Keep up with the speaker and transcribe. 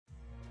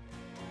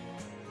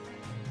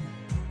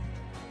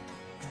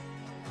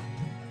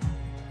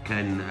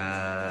can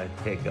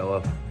take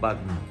our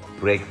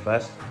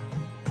breakfast.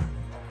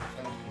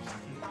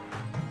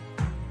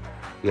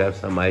 You have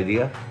some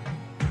idea?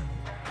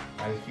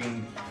 I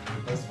think the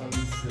best one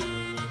is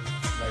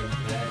like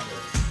that.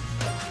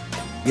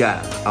 Yeah,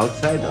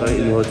 outside or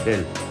in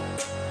hotel?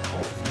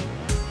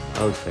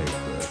 Outside.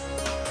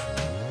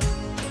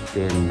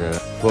 Then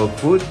for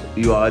food,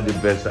 you are the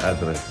best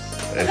address.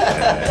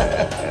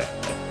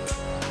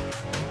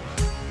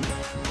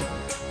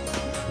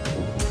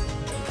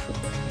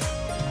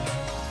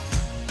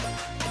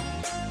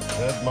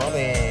 Good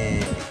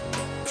morning.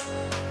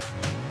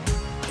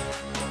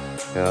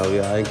 Now we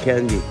are in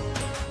Kandy.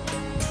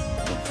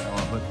 That's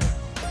our hotel.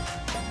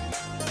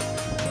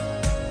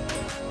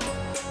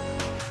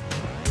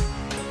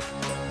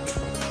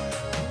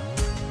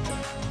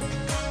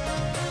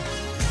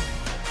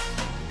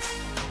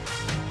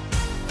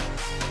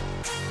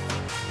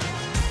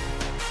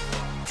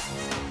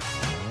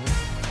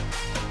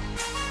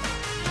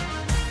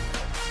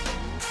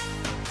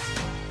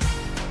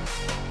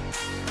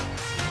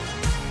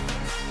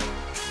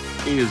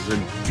 It is a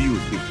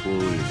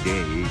beautiful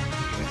day.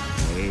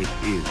 It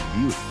is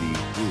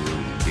beautiful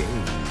day.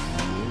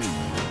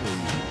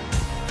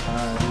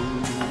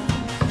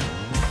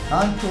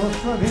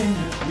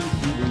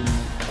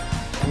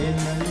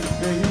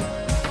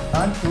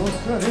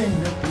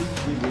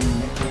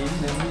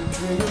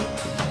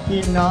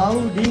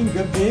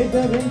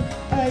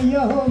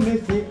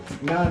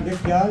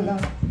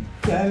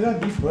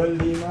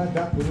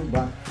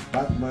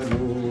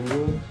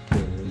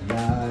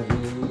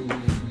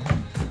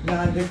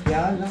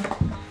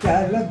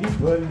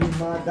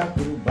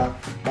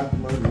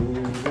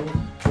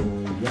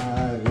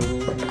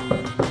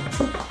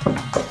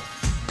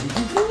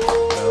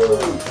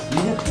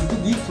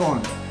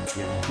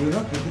 You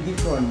know,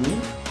 this one me.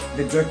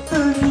 The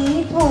Jottani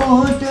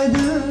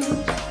potadu,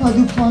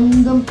 adu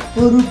pandam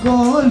oru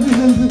kaal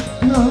vilangu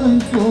naan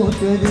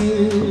potadu.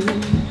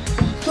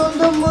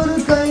 Sondam oru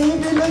kai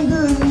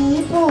vilangu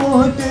nee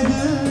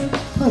potadu,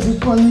 adu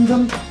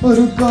pandam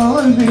oru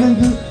kaal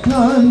vilangu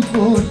naan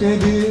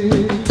potadu.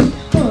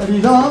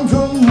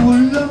 Parirangam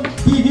ullam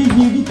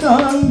idi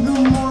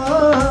taanguma,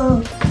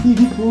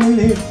 idi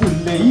pole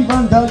pullai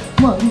vandal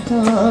mari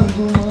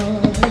taanguma.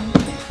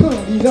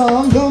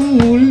 Parirangam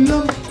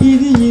ullam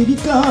idi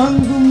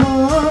taanguma,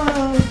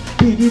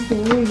 idi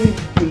pole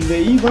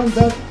pullai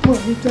vandal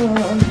mari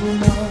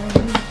taanguma.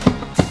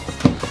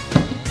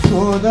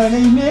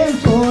 Sodhanai mel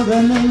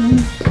sodhanai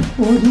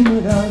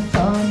odumada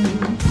saami,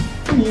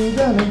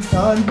 idhanai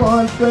thaan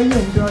vaalkai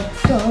என்றால்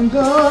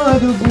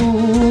தாங்காத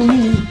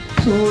பூமி.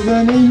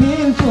 சோதனை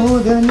மேல்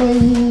சோதனை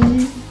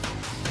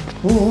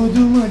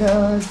போதுமடா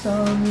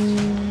சாமி.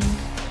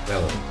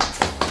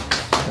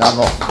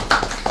 Bravo.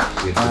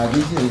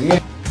 This is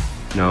real.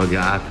 Now the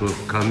artwork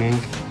coming.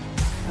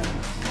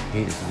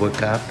 He's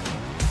woke up.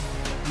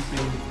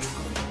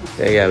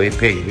 Yeah, we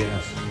pay.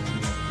 Yes.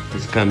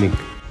 He's coming.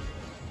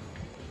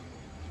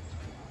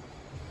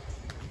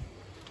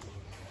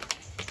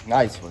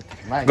 Nice one.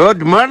 Nice.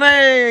 Good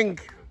morning,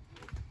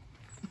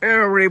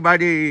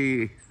 everybody.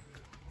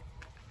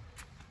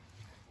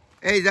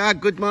 Hey, Dad,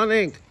 good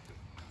morning.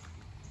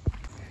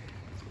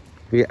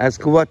 We ask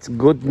what's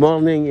good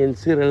morning in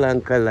Sri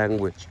Lanka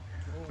language.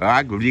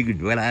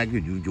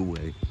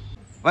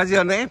 What's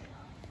your name?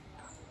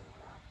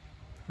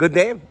 Good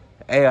name?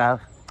 Yeah.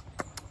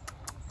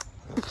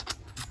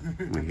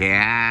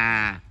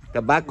 Yeah.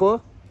 Tobacco?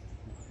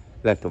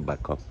 La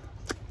tobacco.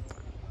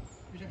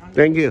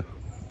 Thank you.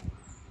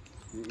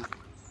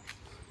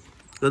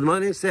 Good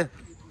morning, sir.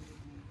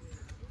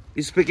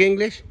 You speak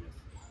English?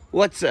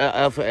 What's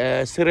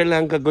Sri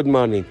Lanka good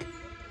morning?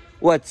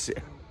 What's...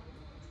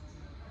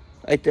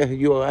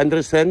 you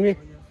understand me?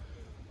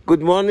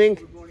 Good morning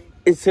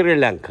in Sri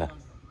Lanka.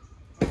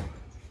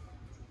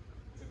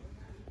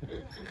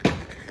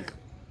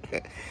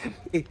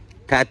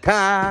 Tata,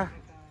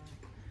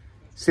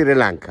 Sri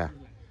Lanka.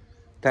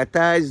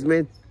 Tata is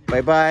meant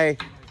bye-bye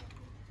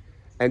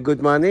and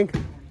good morning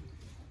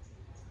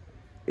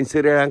in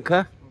Sri Lanka.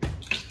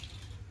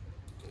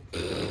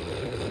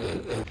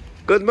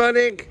 Good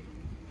morning.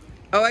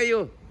 How are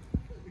you?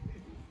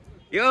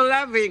 You're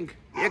laughing.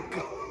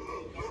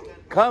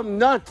 Come,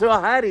 not to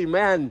hurry,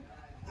 man.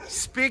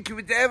 Speak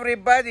with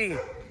everybody.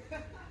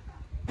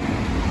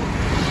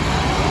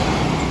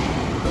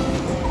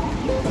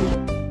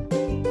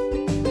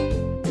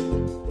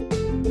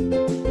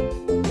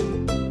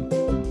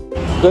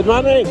 Good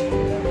morning.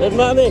 Good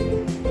morning.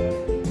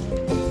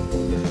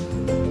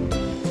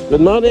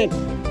 Good morning.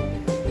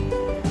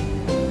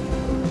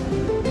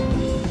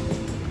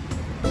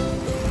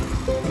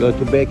 Go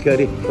to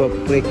bakery for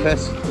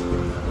breakfast.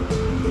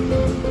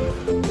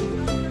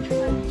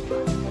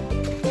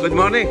 Good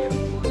morning.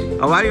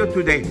 How are you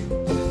today?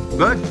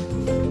 Good?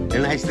 A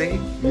nice day?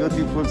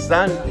 Beautiful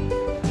sun?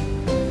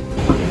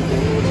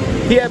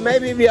 Here,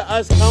 maybe we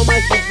ask how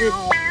much is this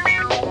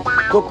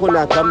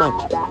coconut? How much?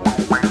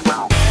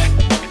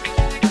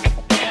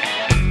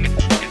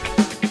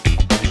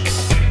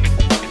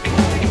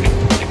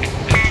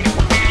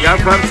 You're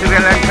from Sri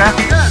Lanka?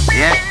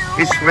 Yes.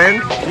 His friend?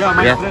 Yeah,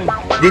 my friend.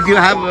 Did you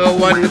have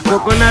one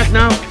coconut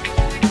now?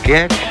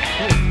 Yes.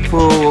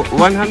 For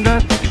 100?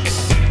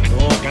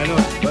 No,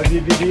 cannot. But we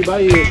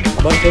buy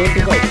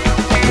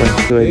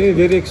 175.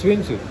 Very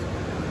expensive.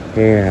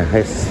 Yeah,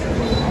 it's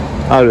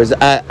always.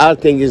 All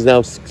things is now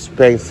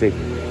expensive.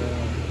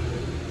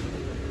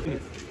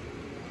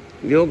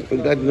 You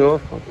got no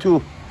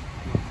two.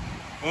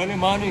 Early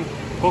morning,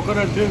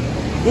 coconut drink,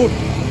 good.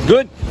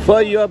 Good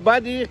for your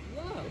body.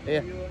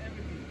 Yeah.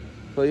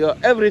 For your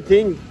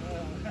everything.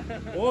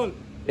 All.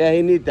 Yeah,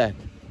 he need that.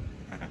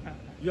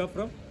 You are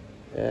from?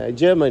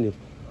 Germany.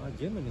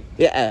 Germany.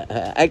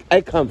 Yeah,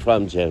 I come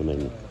from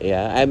Germany.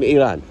 Yeah, I'm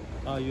Iran.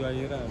 You are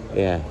Iran.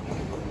 Yeah.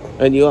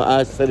 And you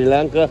are Sri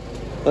Lanka.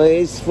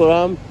 Is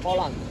from?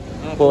 Poland.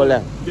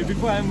 Poland.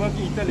 Before I am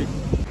working in Italy.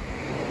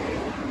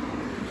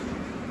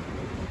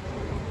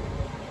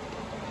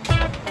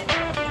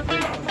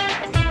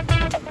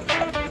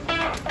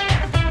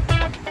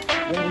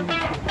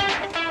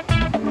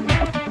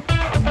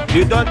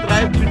 You don't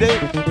drive today?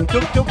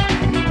 TukTuk?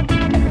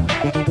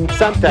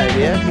 Sometimes,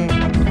 yes?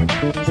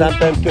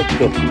 Sometimes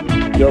TukTuk.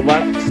 Your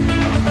wife?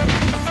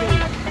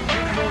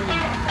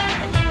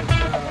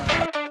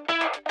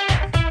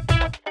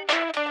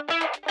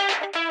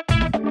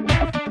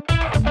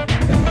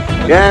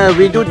 Yeah,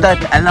 we do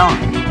that alone.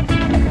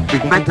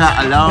 It's better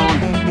alone.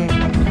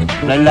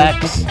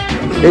 Relax.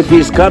 If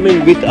he's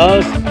coming with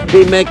us,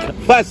 he make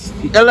fuss.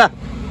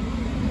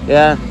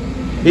 Yeah.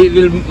 He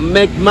will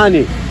make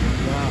money.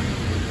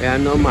 Yeah,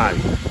 normal.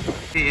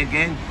 See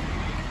again?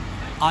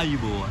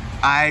 Aibua.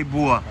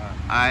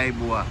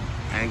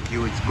 Thank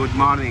you. It's good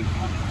morning.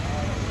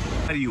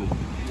 How are you?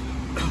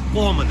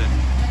 Komada.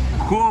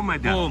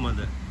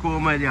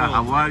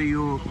 How are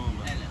you?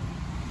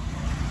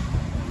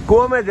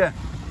 Komada.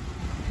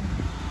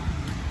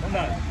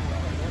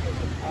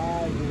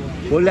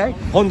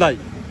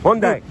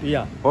 Hyundai.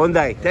 Yeah.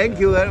 Hyundai. Thank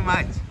you very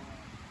much.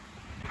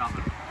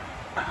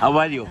 How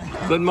are you?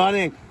 Good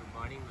morning.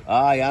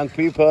 Young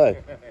people.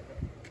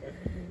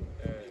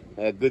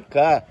 A good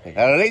car.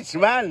 A rich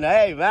man.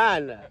 Hey,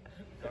 man.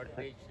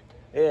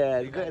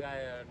 Yeah, good.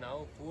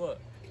 Now poor.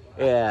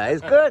 Yeah,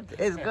 it's good.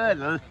 It's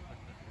good.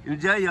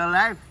 Enjoy your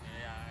life.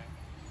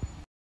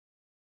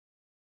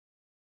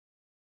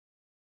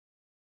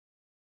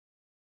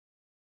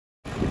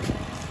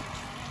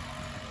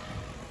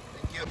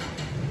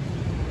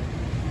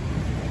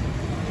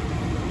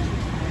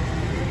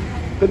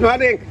 Good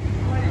morning.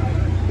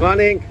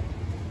 Morning.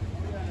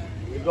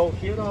 We go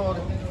here or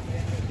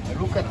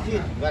look at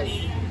here,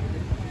 guys.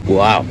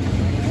 Wow.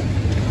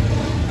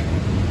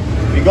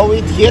 We go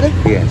eat here?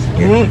 Yes.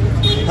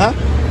 Huh?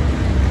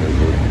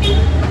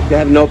 They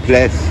have no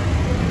place.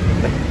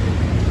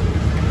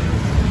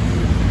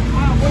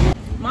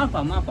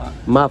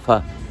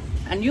 Mafa.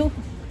 And you?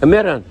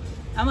 Mehran.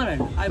 Mehran.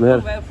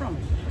 Mehran. Where from?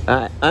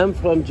 I'm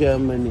from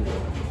Germany.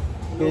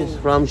 He's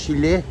from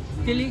Chile.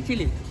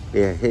 Chile.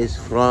 Yeah, he's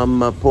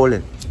from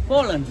Poland.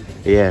 Poland.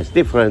 Yes,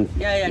 different.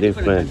 Yeah,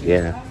 different. country.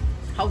 Yeah.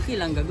 How Sri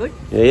Lanka? Good?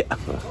 Yeah,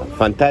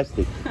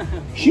 fantastic.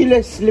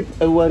 Chile sleep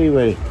very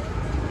well.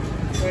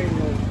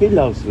 He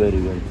loves very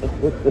well.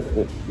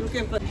 You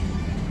came first.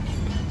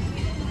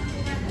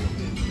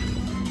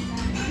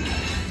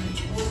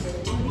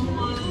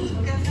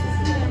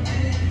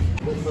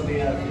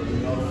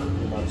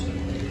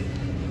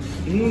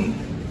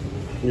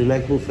 You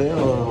like buffet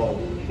or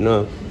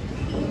no?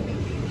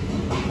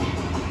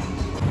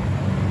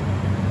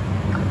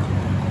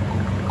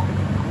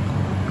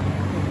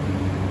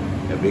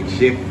 A big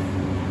ship.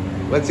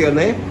 What's your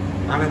name?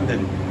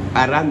 Anandan.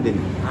 Arandin.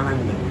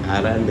 Anandan.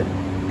 Arandin.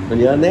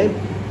 And your name?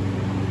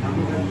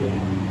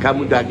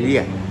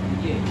 Kamudaglia.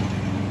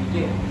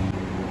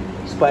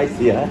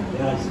 Spicy, huh?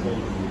 Yeah, spicy.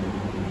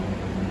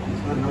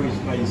 This one no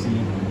spicy.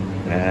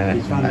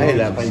 This one I no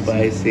love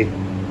spicy.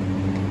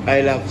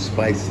 I love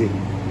spicy.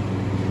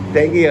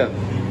 Thank you.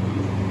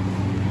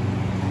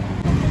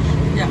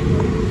 Yeah.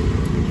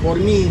 For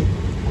me,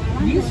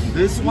 This?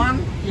 this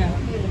one Yeah.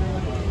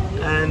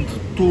 and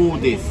two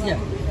this. Yeah.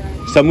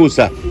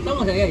 Samosa.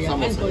 Samosa, yeah.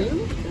 Samosa. And for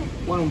you?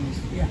 One.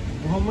 Yeah.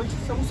 How much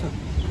samosa?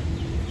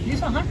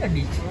 This 100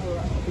 each.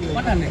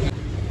 100.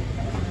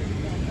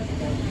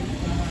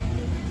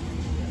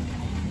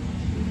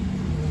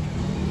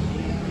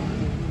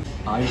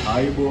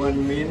 Aiboan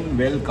mean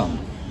welcome.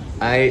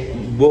 I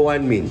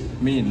Boan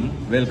Mean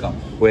welcome.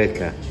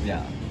 welcome.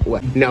 Yeah.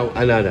 What? Now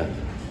another.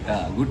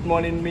 Good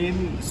morning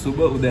mean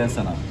Suba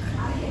Udayasanak.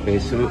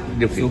 It's so Suba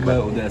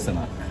difficult.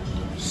 Udayasanak.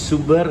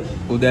 Super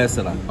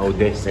Udayasanak.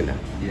 Odessana.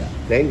 Yeah.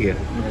 Thank you.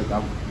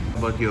 Welcome.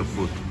 About your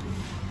food.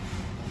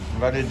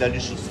 Very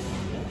delicious.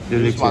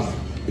 Delicious. one.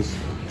 It's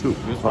too.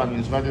 This one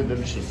is very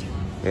delicious.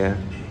 Yeah.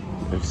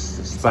 It's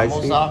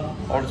spicy. Samosa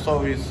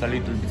also is a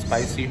little bit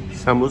spicy.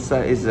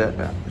 Samosa is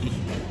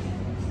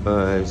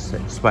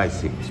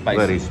spicy. Spicy.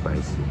 Very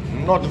spicy.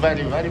 Not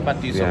very, but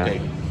it's Yeah.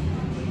 okay.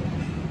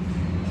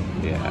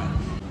 Yeah.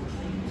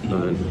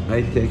 And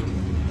I take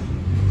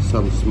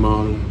some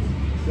small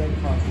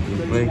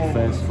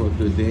breakfast for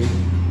today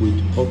with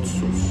hot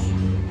sauce.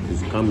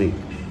 It's coming.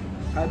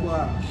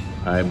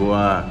 Hai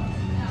buah.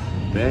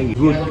 Very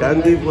good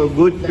country for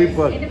good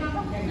people.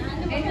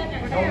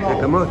 Yeah,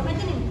 come on.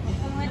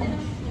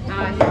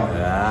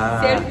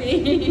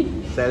 Selfie.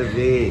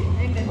 Selfie.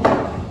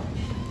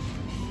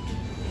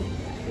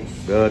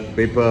 Good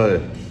people.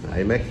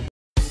 I make.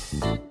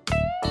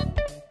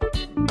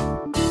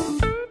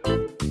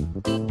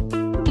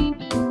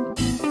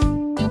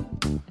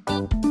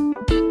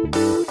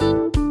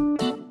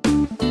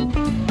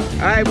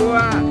 Hai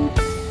buah.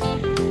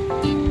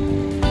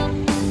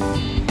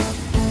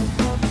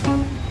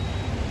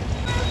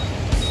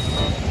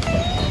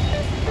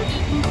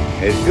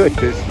 It's good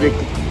to speak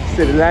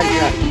Sri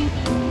Lanka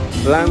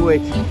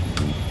language.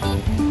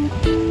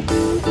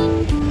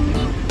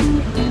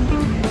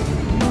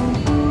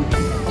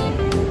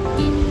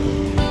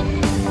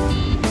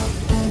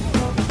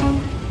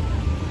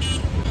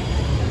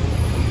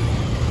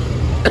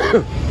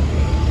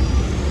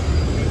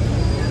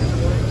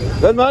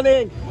 Good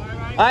morning.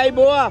 Hai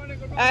buah.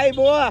 Hai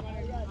buah.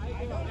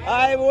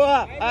 Hai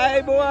buah. Hai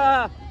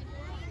buah.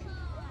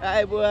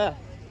 Hai buah.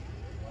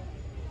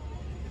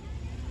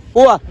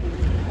 Buah.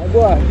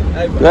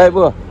 Hai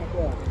buah.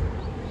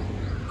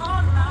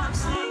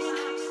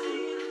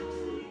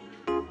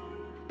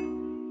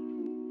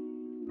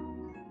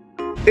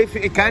 If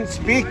you can't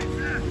speak,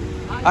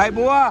 hai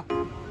buah.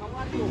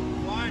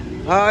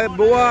 Hai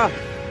buah.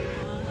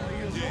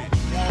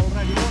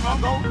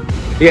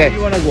 Yes.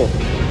 You wanna go?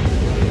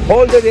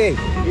 All the day.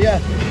 Yeah.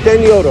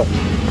 10 euro.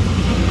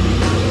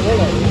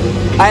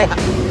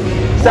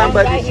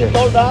 Somebody He said.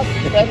 told us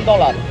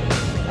 $10.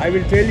 I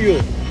will tell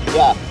you.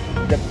 Yeah.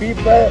 The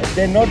people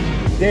they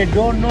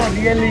don't know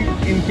really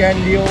in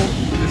Kandy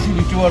the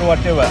city tour or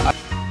whatever.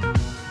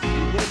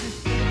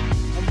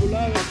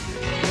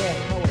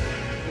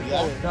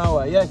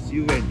 Tower, yes,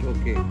 you went,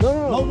 okay.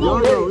 No,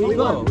 We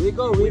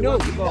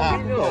know.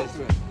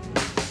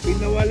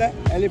 Pinnawala,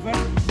 elephant.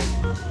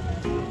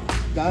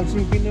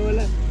 Dancing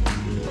Pinnawala.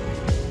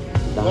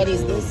 What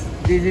is this?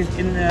 This is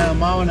in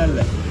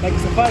Mavanalla. Like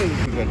safari.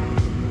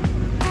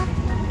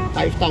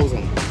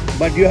 5,000.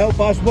 But you have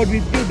passport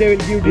with you, they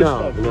will give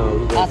No, discount. we don't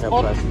have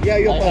Passport? passport. Yeah,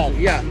 your I passport.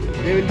 have. Yeah,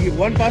 they will give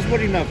one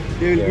passport enough.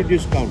 They will Yeah. give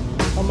discount.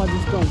 How much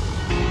discount?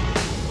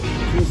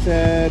 It's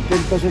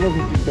 10% or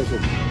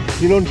 15%.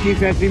 Ceylon Tea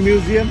Factory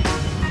Museum,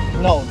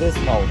 No, this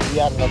no. We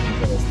are not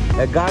interested.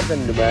 A garden,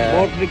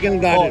 Botanical Oh,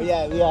 Garden.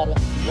 yeah, we are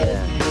interested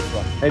in this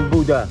one. and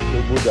Buddha.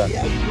 Buddha.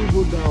 Yeah, too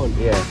good down.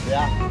 Yeah,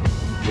 Yeah.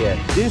 yeah.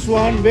 This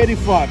one very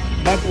far,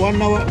 but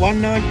 1 hour,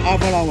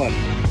 half an hour.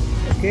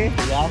 Okay.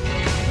 Yeah.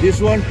 This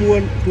one two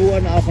and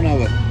half an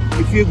hour.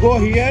 If you go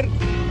here,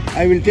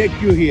 I will take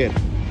you here.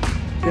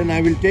 Then I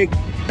will take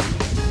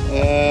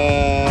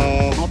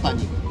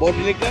Botany.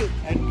 Botanical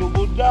and to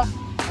Buddha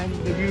and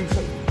the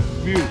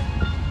view.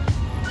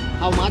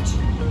 How much?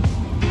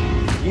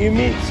 Give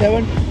me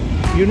 7.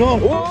 You know.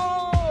 Whoa!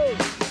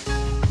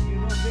 You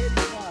know very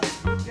far.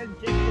 You can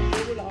check the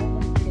table how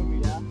many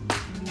kilometers.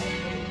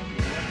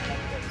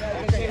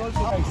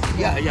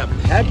 Yeah, yeah.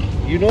 Hab,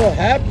 you know,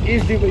 Hab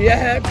is the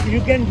Hab.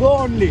 You can go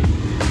only.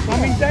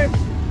 Coming time,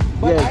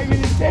 but Yes. I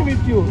will stay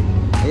with you.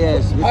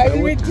 Yes, I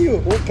will with you.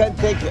 We can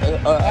take I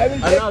will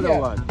take another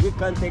care. one. We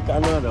can take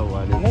another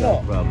one. It's No, no no.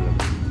 problem.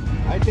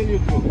 I tell you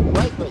true.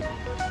 Wait.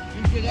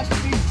 You just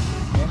think,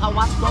 How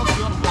much cost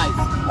your price?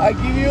 I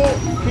give you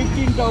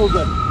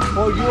 15,000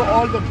 for you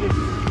all the trip.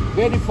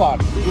 Very far.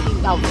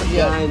 15,000.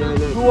 Yes. No.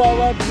 2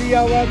 hours, 3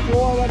 hours,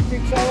 4 hours,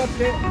 6 hours.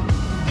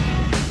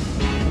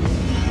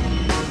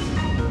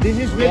 This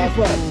is We very have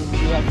far. we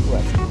have to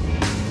ask.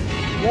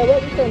 Yeah,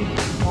 well, we can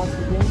ask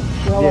again.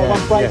 To have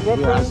one price we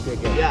reference. ask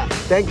again. Yeah.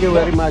 Thank you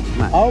very much,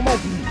 man. How much?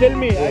 Tell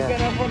me. I Yeah.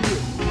 can afford you.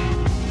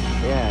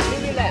 Yeah.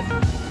 Give me less.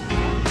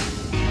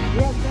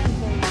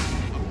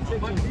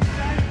 But this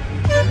time,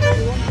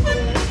 you want to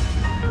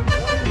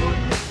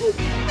go,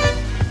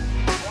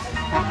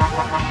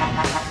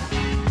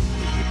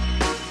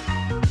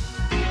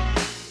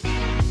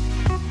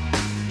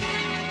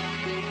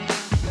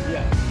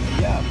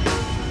 yeah.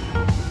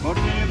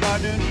 Botanical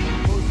Garden,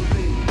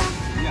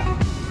 yeah.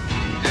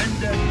 And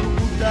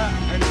Buddha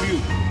and view.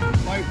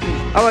 5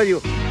 days. How are you?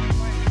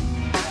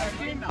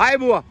 Hi,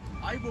 Bua.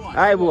 Hi,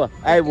 Bua.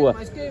 Hi, Bua.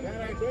 Where are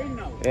you going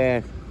now?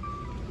 Yes.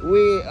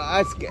 We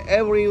ask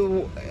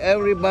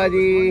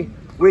everybody.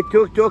 We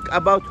TukTuk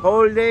about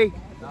whole day.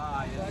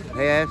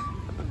 Yes.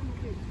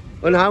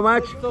 And how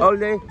much whole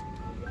day?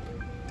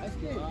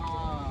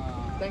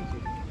 Thank you.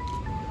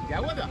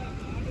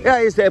 Yeah,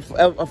 it's a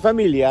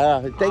family.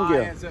 Thank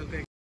you.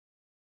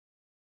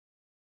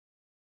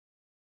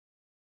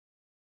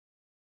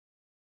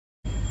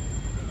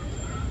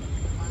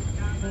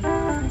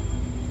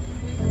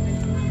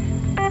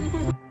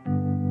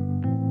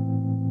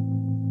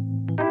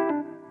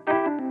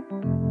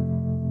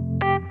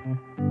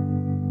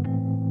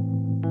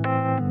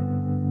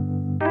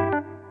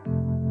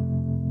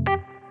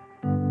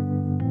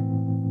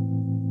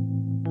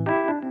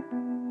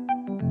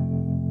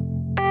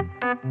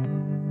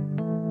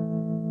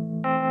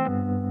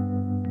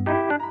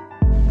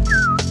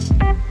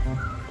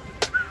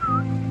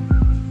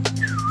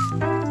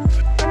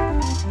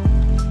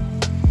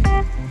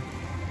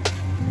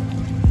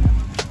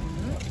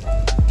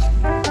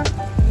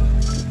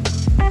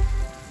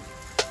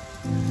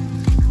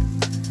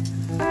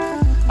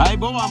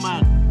 boa,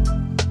 man.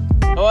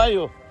 How are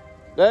you?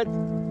 Good?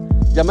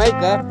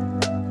 Jamaica?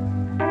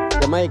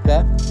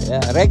 Jamaica? Yeah.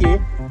 Reggae?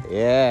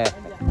 Yeah.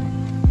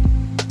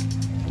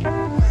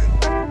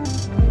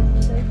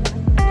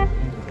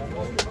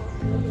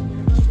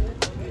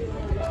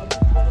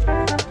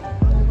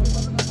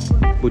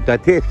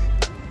 Buta teeth.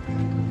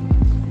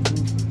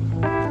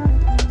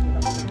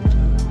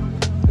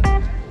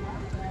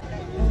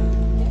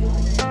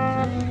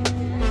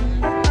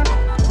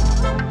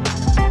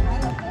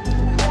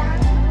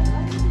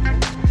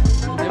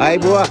 Hai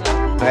buah.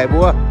 Hai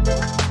buah.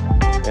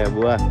 Hai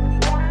buah.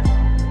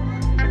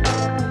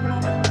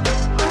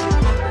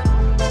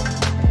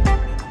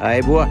 Hai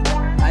buah.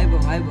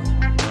 Aibo.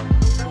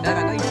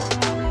 Biara going.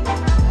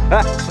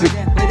 Ah.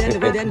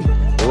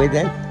 Wait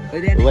then.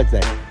 What's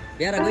that?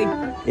 Biara going.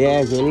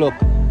 Yes, look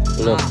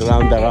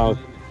round around.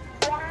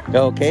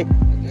 Okay,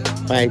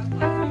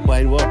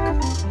 fine walk.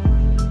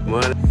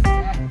 More.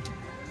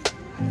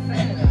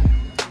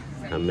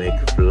 I make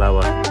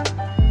flower.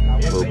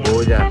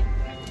 Puja.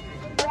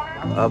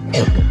 Up.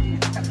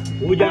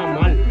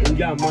 Ujamal.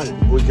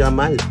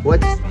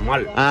 What's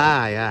Mal.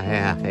 Ah,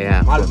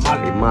 yeah.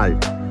 Mal.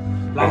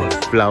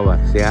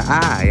 Flowers. Yeah.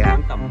 Ah, yeah.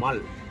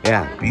 Mal.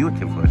 Yeah.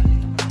 Beautiful.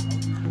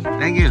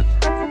 Thank you.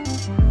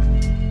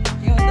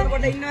 Yo, ntar kau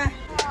dah ina.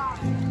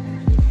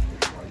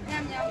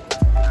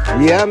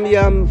 Yum.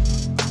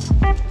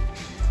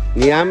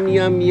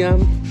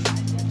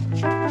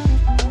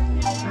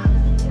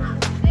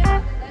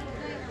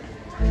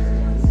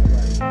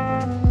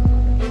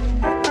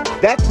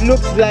 That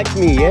looks like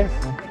me, yes?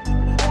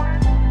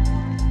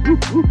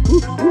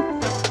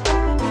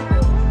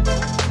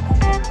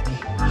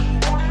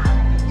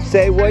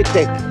 Say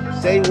Heute.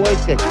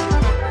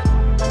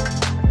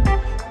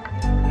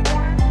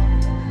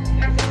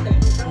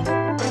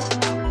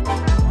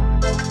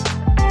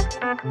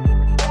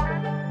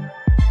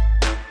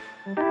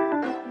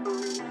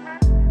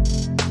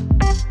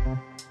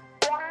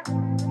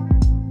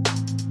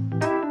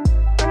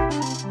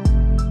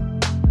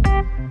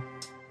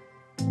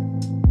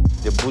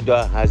 The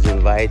Buddha has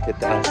invited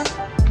us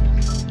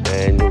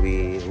and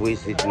we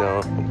visit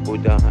now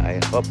Buddha.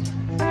 I hope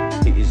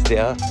he is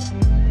there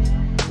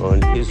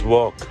on his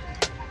walk,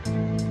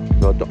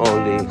 not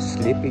only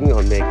sleeping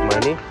or make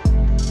money.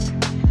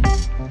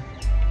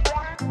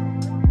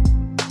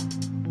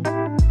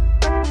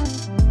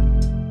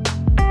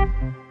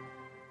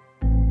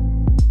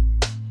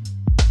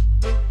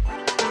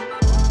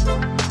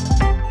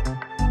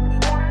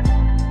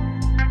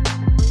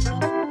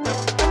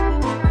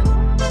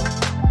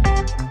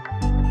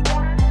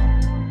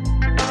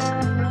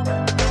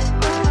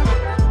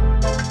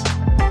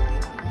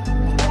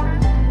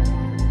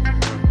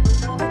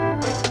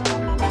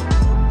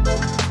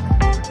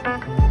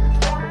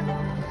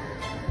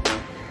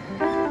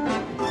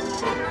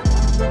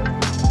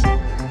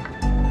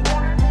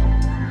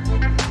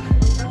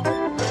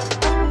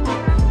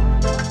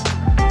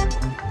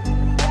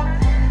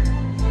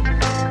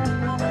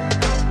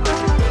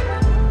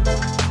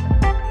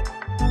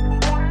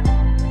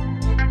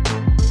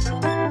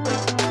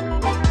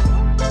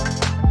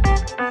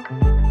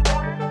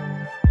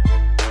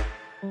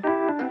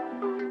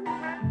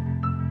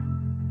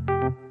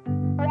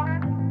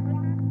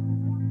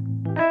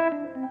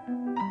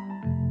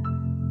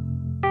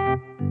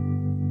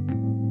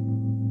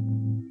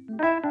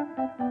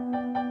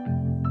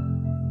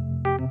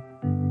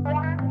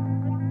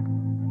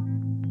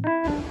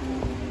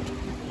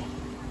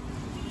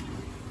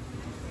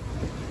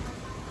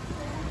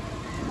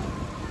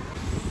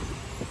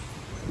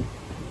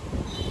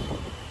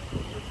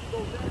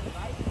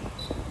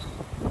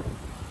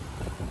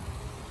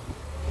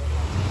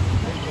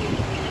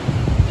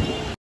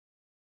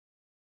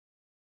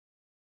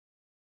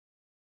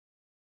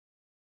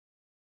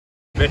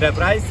 Better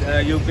price.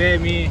 You pay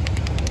me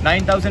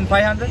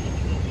 9,500.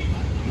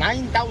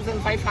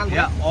 9,500.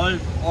 Yeah, all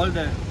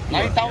the.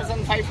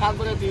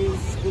 9,500 is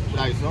good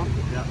price, no?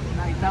 Yeah.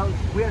 9,000.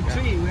 We are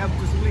three. We have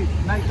to split.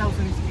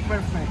 9,000 is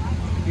perfect.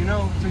 You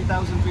know,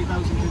 3,000,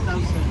 3,000,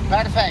 3,000.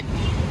 Perfect.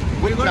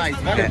 Good price,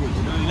 very good.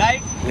 You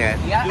like?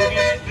 Yeah. Yeah.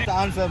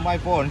 Answer my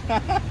phone.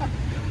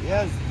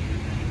 Yes.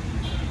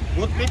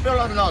 Good people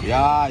or not?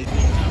 Yeah.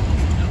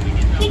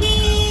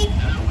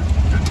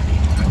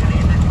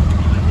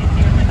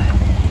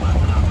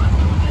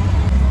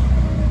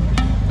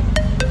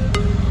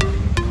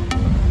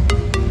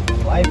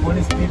 Why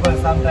Polish people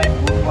sometimes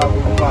go.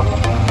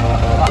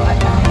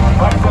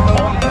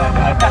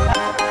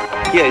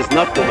 Here is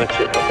not too much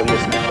the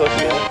mosquitoes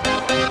here.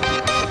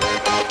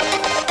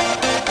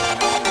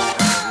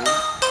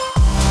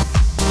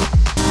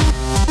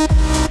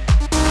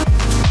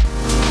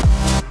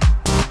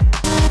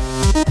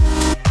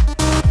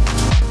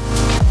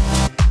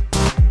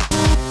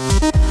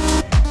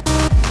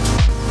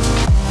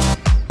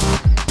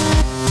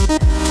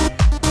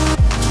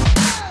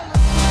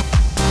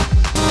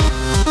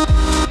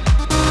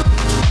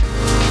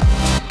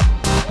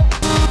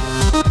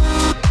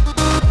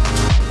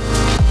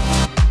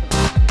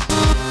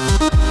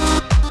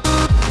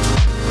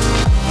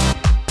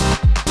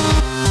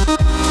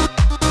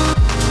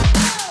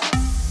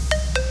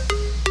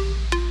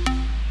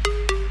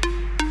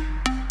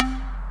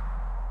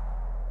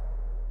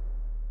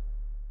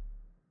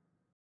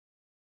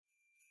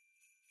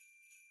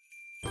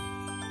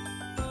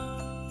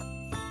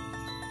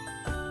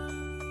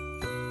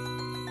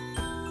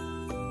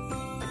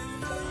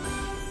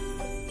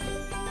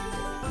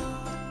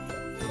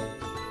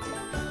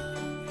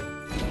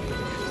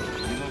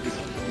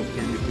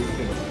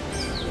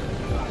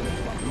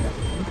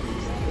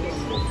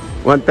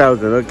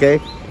 1,000, okay?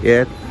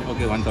 Yeah,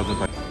 Okay,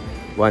 1,500.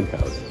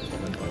 1,000.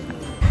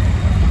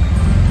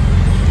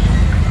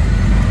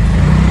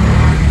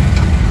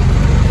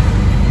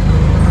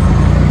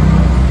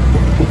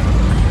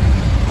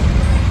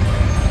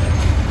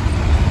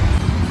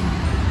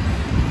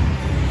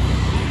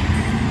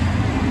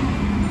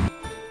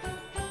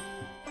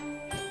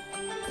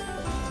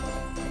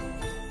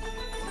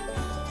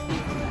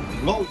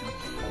 No.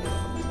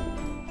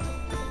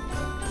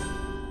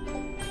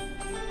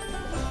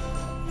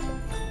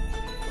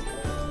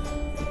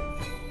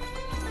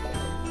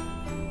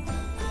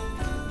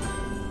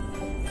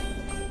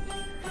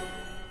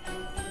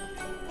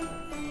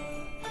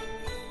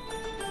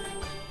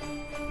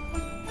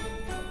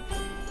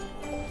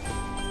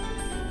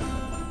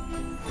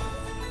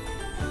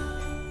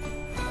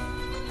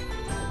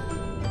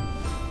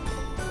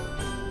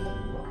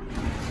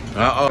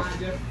 Uh-oh.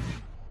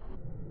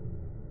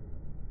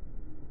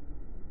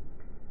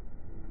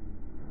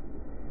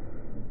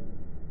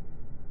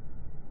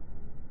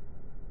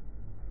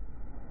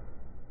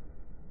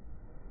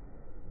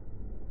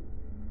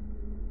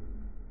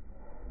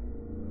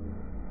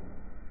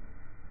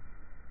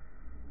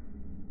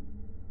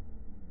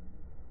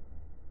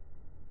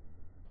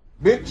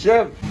 Big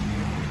chef.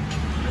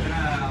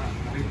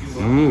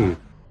 Mm.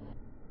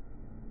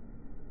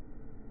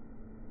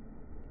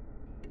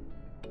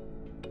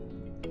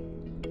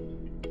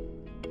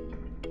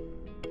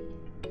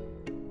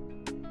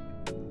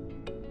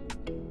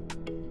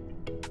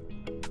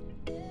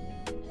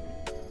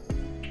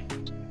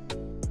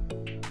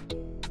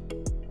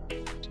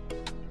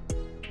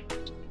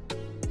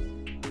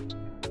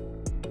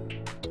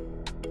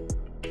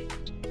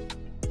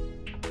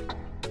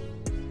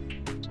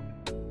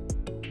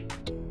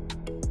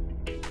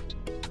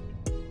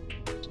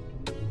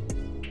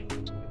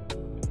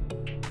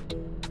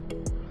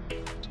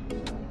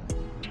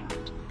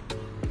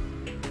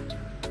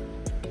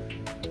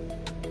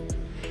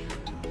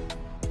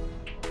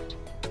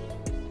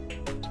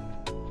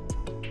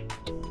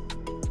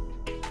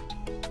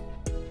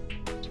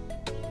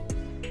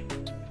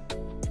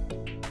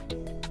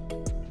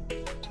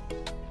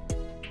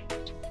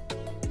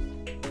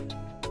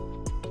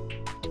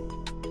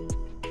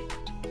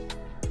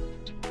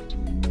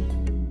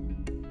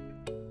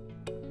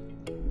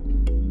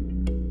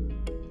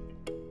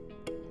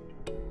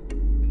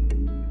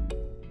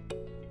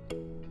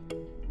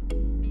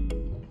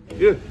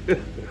 Yeah.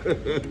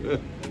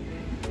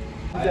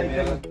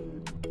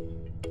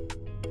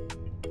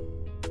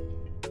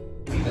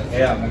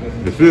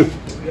 The fish.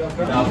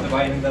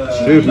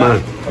 Fish, man.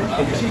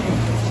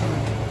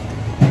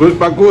 Fish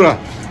pakura.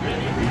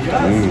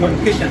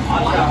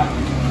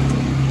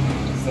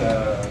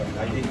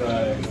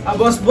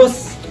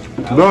 Boss.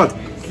 Not.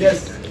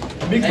 Yes.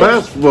 Big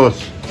First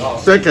boss.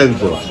 Second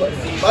boss.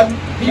 But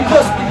big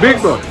boss. Big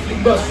boss.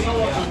 Big boss.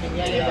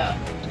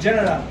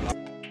 General.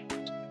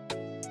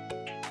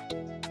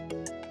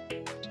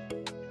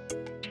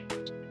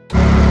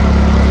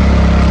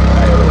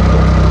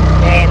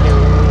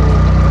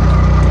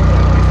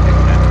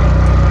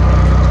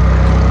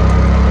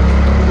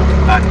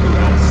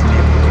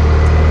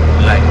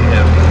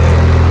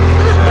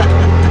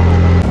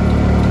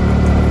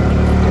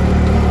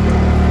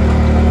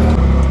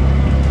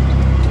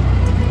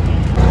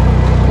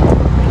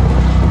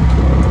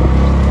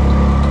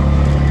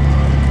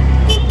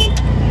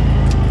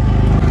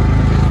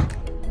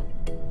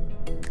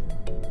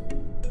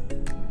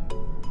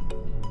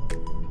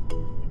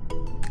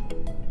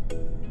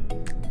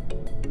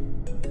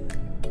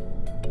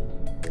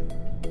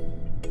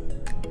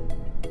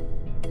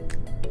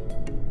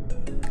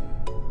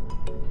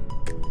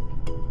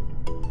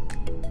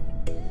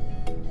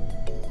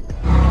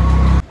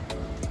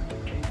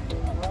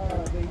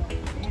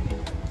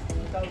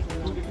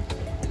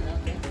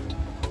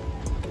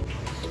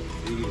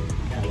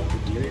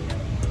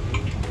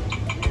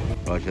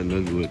 Pasha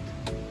not good.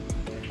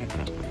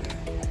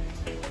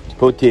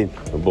 Putin,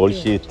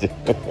 bullshit.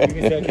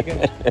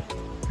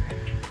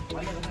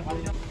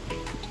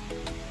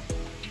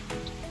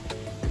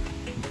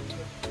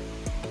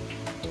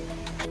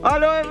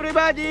 Hello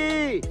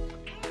everybody!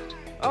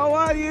 How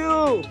are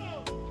you?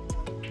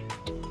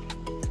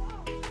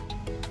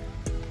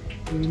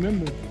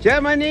 Remember.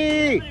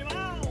 Germany!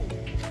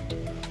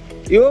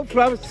 You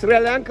from Sri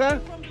Lanka?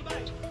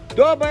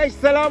 Dubai,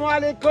 assalamu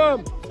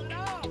alaikum!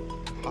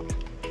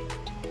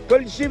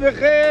 كل شيء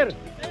بخير.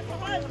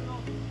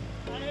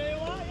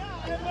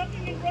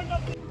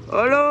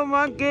 Hello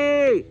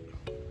monkey.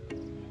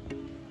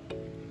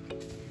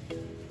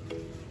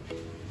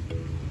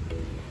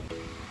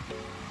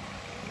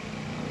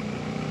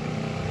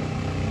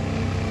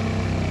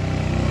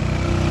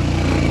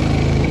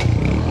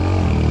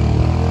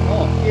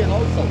 Oh, here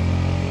also.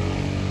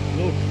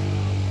 Look.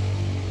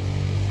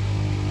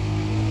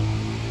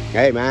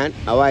 Hey man,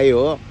 how are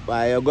you? Where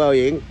are you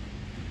going?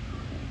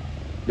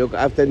 Look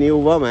after new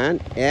woman,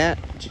 yeah.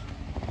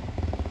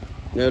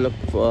 You look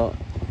for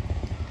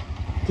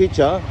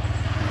teacher.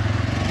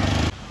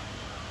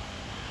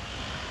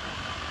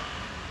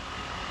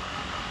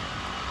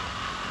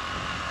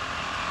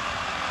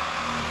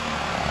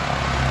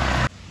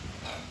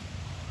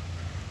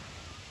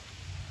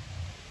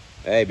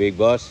 Hey, big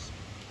boss.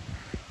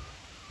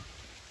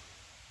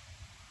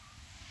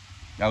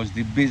 How's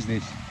the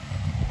business?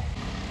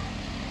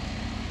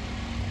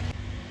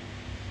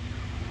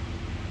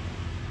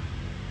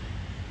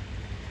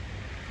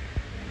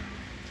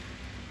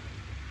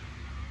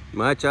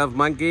 Much of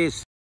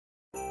monkeys.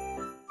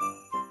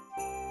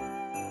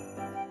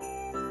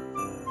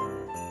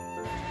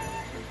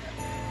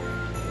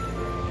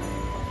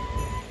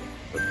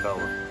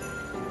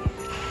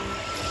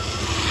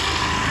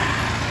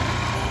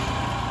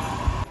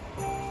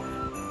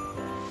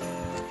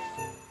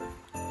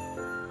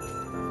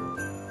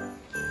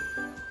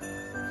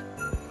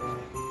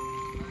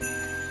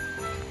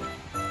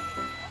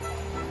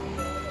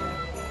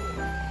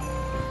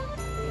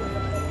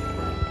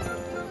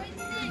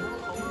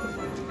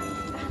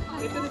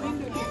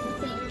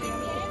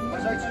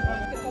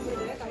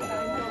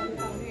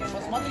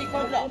 Посмотри,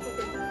 кобра.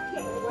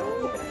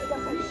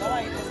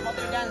 Давай,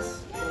 посмотри данс.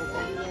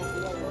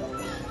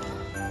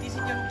 1000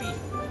 рупий.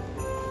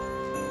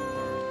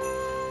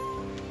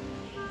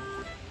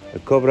 A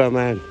cobra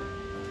man.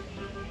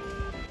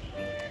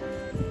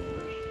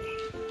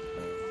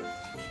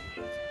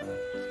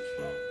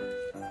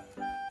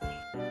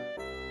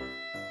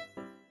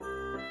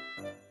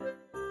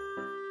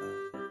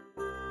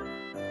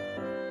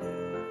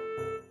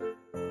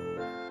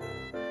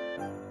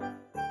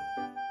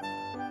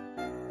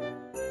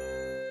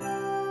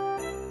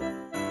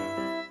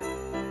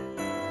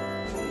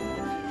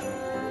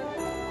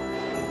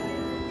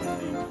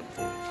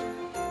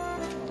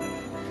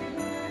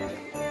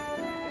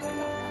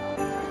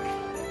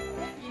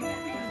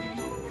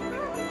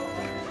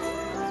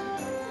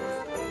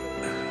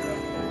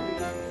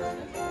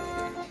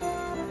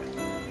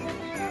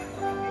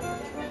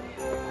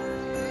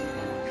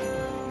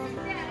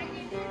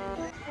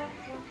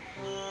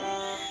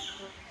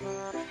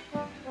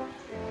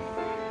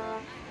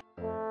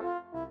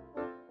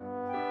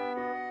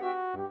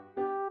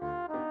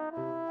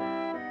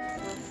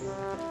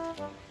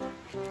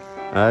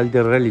 All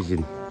the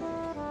religion.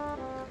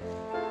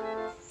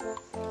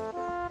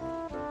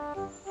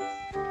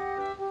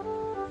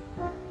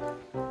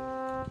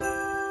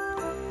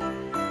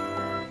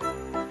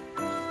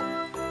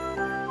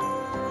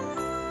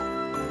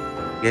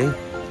 Okay?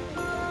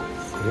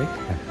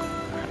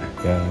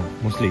 Yeah,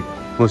 Muslim.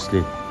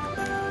 Muslim.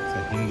 It's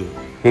a Hindu.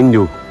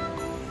 Hindu.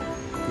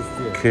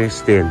 Christian.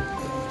 Christian.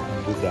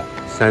 And Buddha.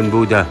 San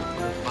Buddha.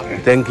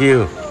 Thank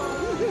you.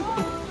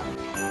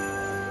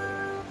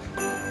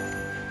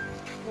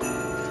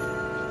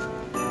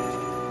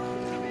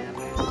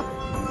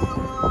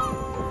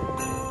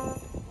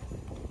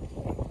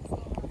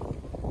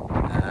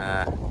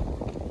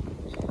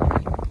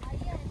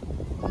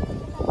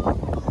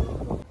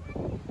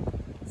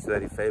 It's a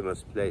very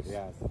famous place.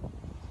 Yes.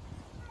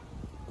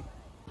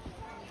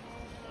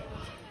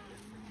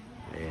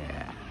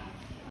 Yeah.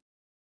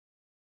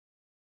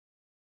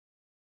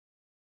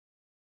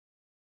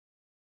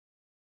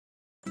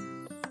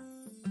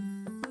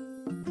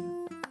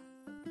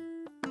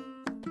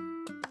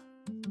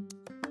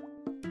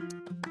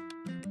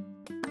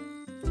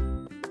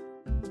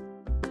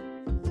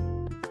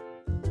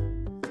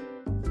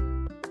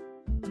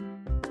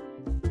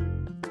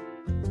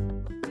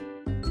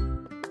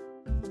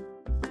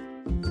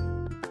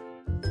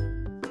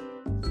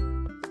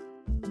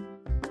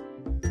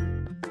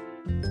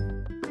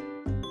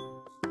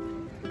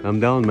 Come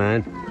down,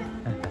 man.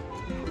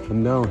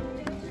 Come down.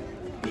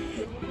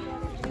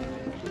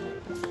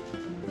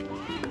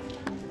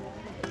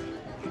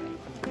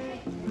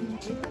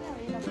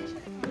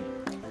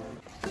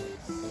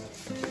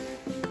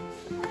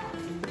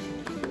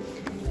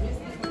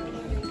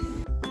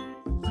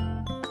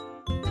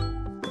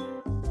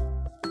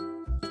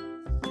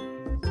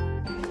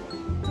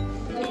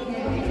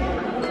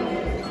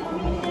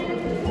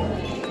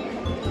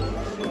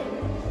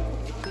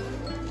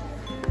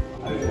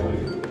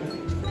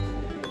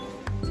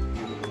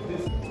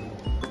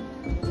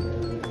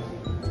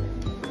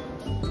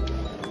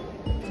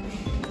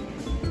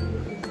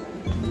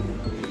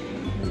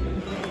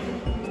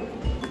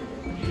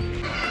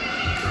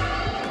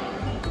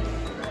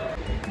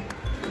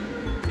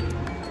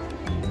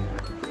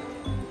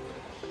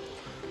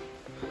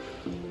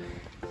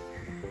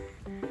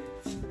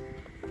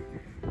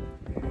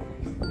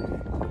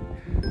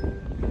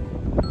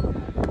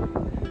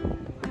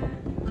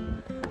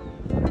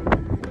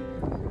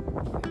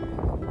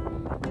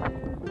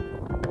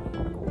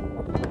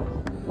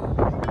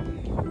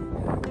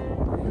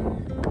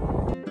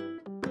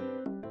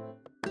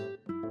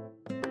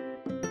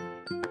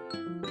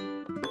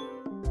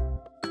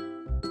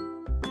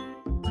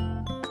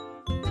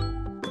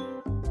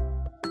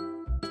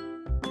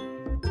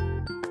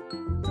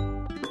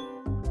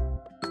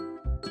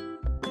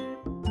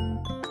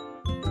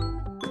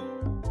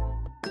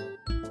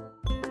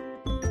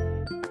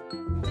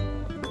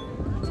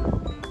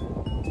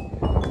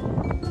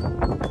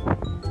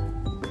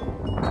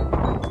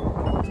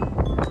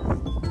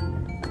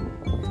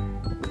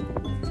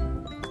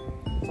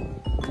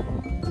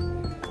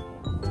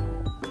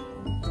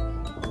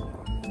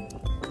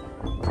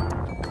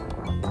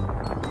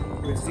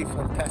 see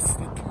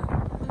fantastic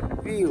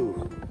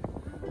view.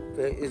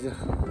 There is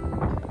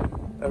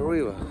a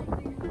river.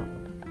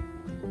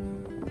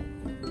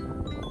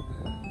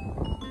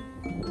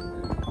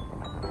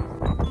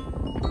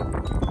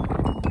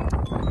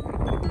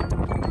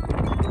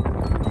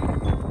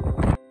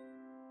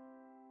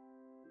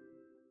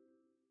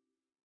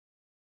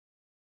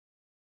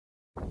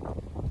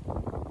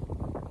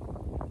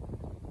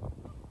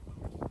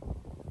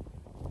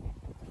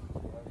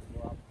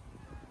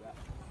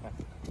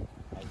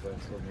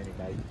 So many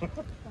guys.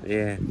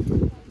 Yeah.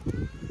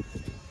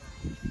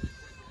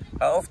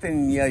 How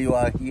often you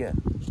are here?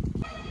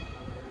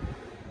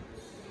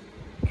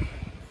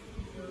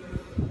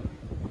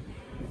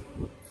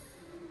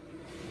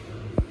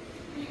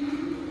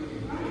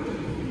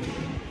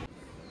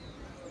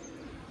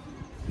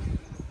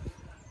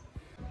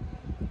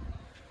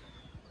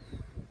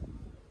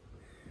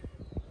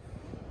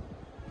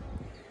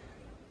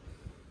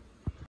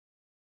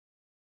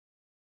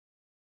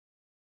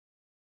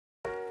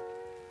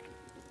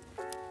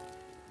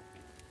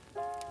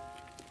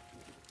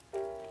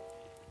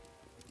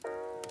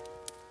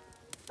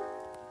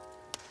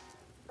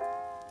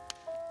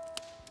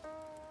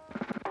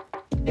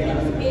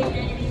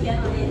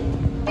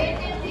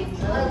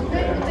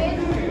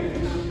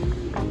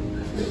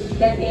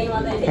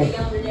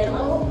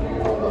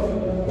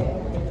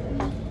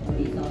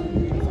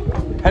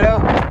 Hello.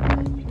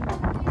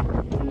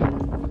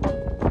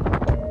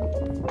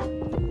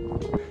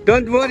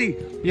 Don't worry,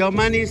 your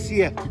money is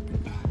here.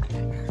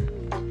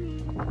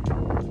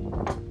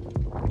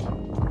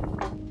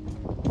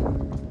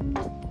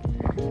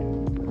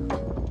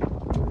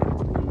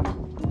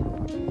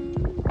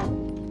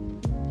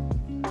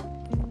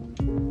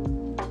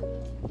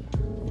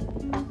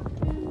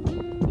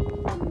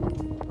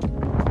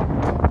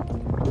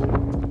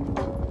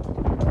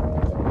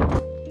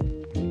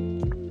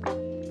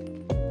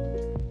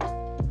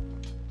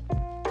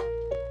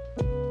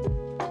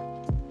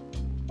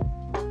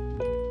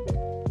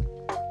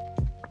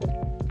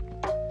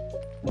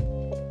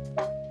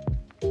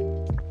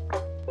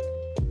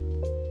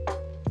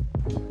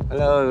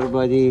 Hello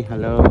everybody,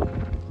 hello.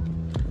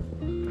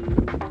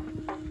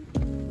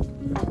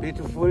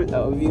 Beautiful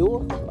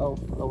view of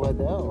over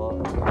there.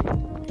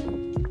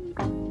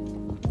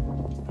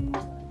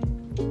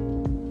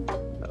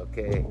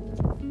 Okay.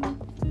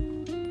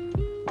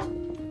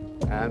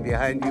 And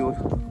behind you,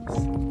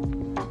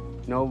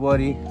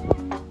 nobody.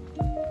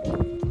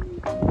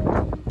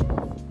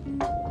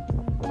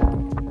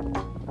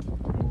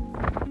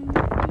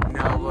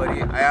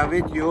 Nobody. I am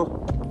with you.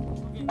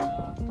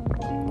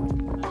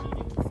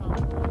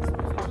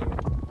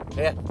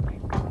 Yeah.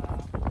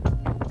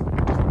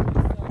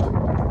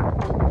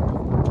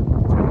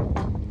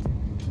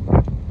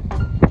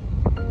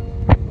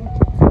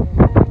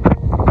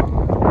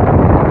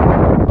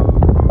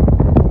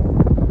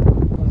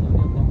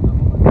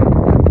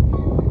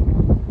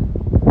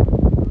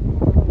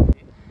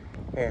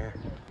 Yeah.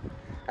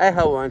 I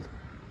have one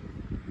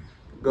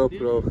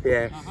GoPro,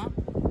 yes.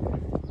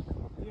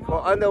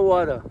 For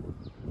underwater.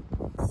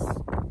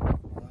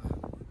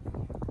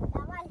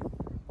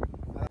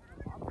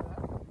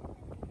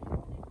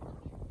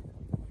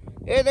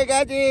 Hey, the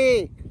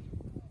gadget!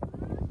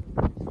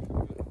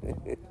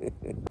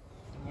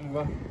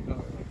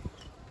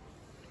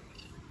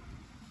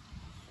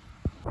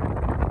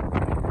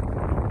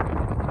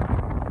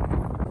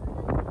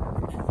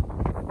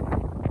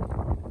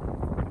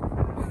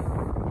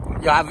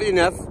 You have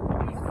enough?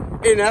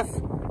 Enough?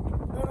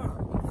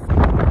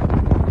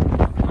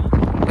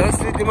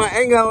 That's it, my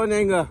anger on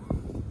anger.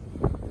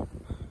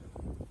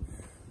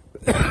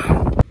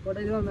 What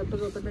is your method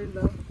of the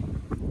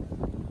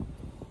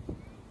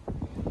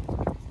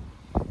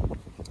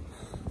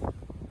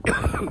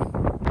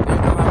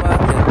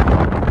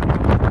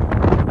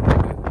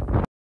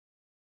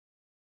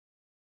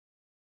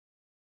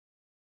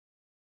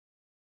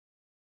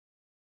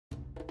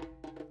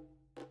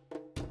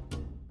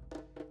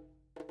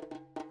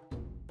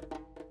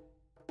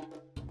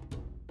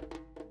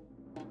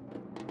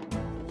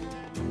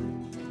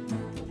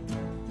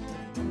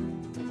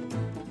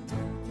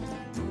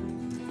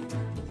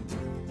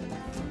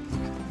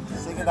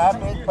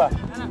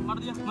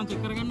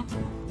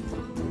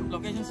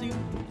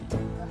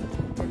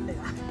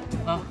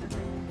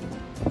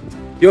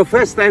Your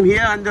first time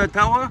here on the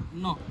tower?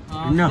 No.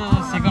 No.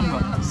 The second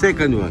one.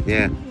 Second one,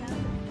 yeah.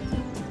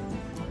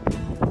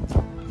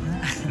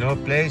 No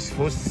place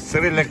for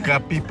Sri Lanka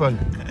people.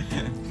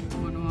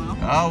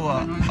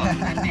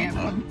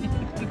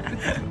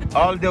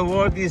 All the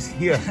world is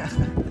here.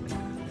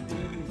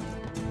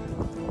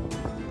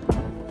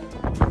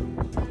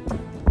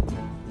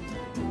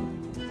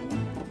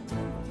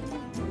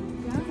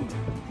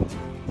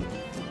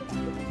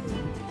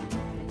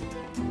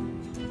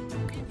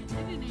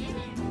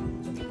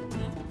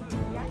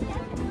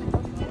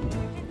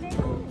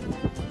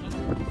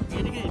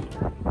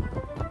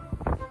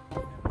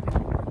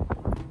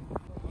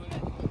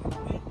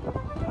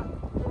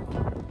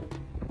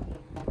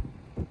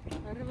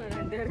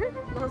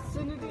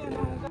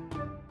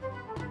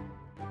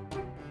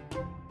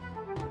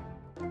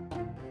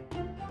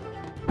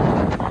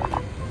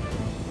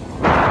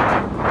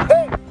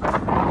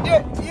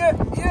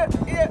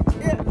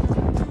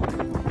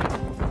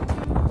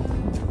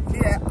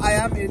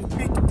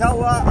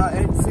 tower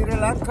in Sri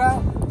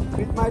Lanka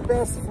with my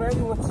best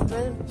friend. What's his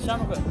name?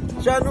 Shanuka.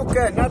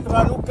 Shanuka, not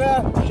Ranuka,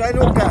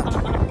 Shanuka.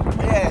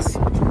 Yes.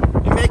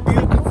 We make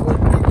beautiful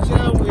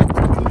picture with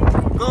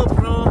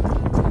GoPro.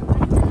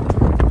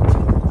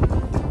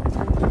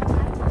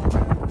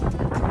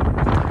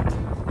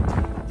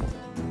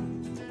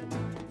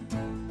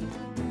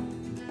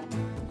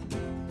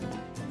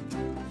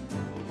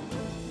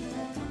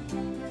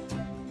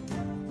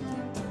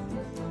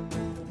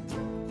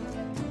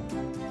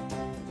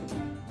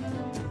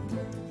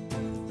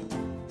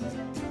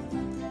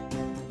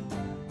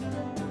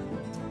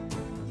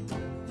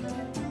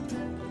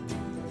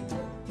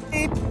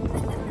 Beep.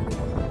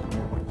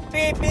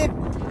 Beep, beep.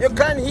 You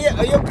can't hear,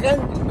 you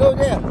can't go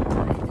there.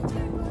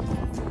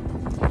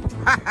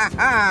 Ha ha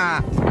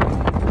ha.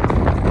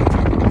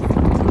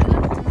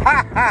 Ha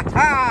ha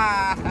ha.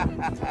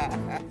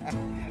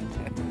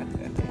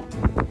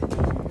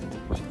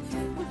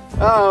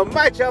 Oh,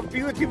 much of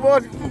beautiful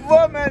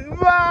woman,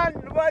 man.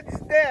 What is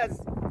this?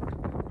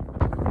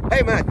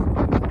 Hey, man.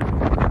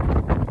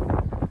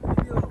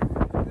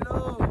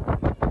 Hello.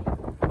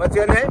 What's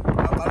your name?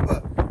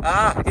 Albert.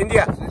 Ah,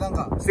 India. Sri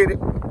Lanka. Sri.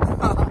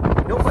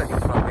 Nobody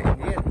from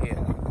India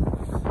here.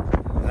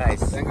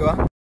 Nice. Thank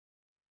you.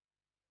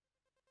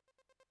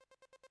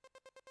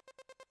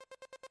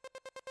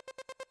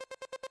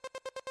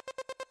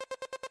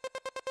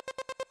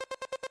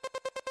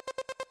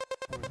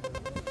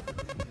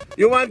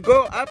 You want to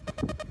go up?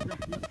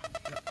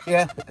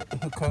 Yeah,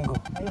 you can go.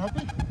 Are you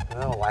happy?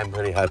 Oh, I'm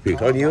very happy.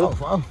 Are you?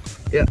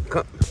 Yeah,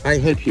 come. I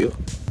help you.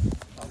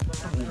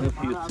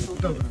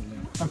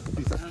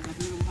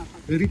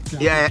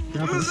 Yeah.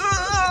 No.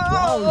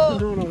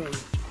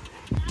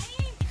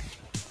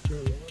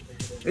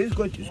 It's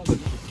good, it's good.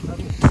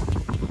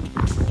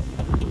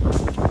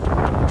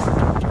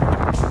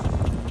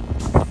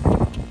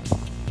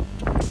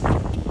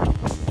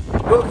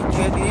 Look,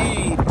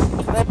 die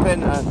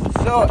Treppen an.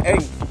 So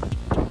eng.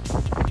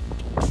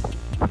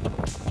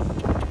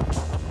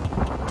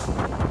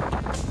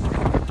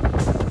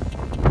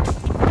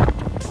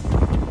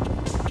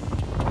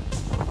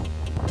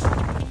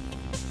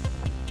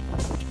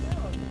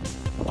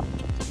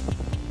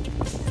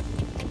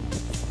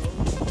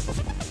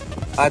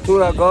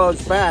 Atura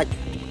goes back.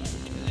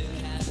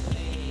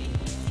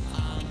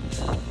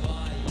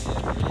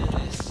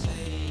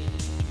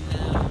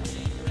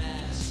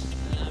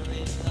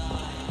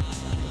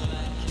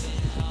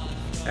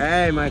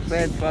 Hey, my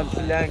friend from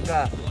Sri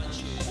Lanka.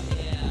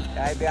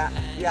 Guy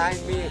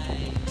behind me.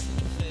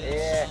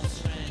 Yeah.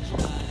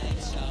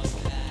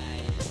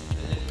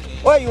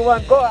 Why you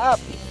want to go up?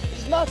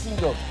 It's nothing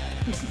though.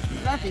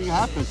 Nothing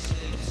happens.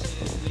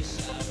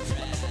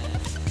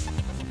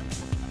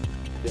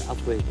 The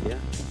upgrade, yeah?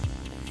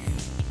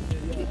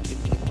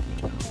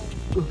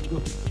 Go,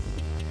 go.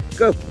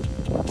 Go.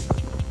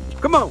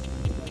 Come on.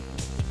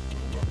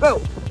 Go.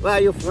 Where are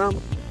you from?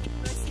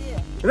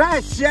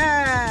 Russia.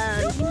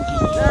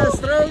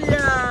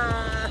 Australia.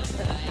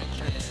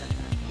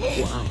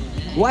 Wow.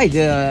 Why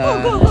the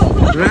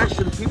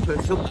Russian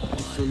people so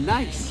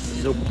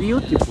nice, so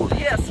beautiful?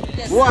 Yes.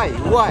 Why?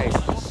 Why?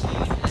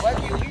 What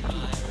do you eat?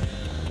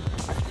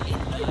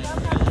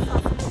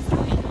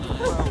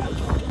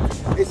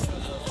 It's,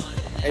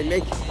 I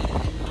make.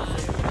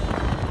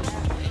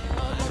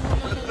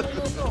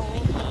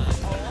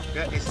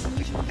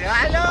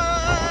 Hello.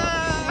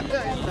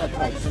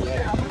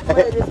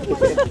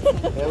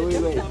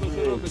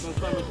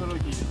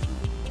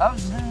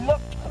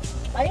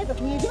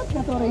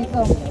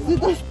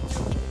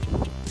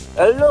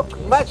 Look,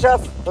 much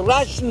of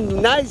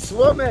Russian, nice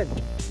woman.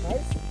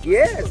 Nice?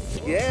 Yes,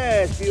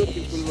 yes,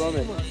 beautiful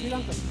woman. Sri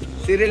Lanka.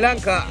 Sri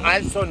Lanka,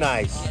 also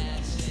nice.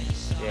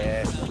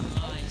 Yes.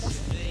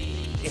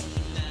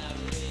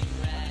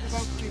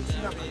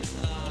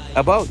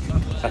 About?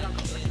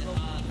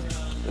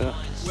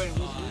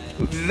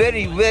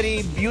 Very,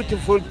 very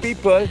beautiful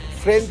people,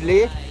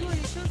 friendly,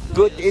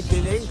 good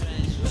eating,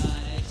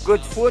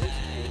 good food,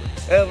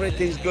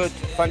 everything's good,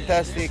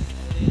 fantastic.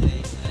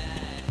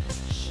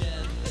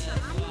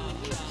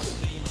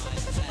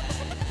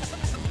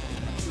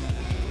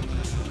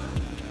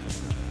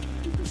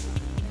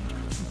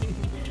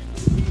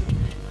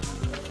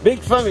 Big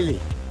family.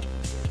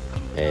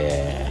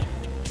 Yeah.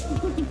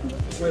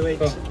 Wait.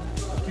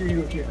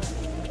 Here.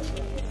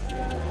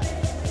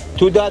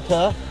 Two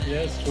daughter.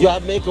 Yes. You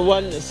have make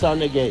one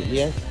son again,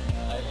 yes?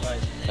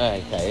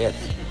 Okay, yes.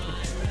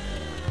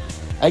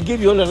 I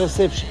give you on a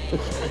reception.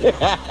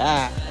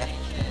 Yeah.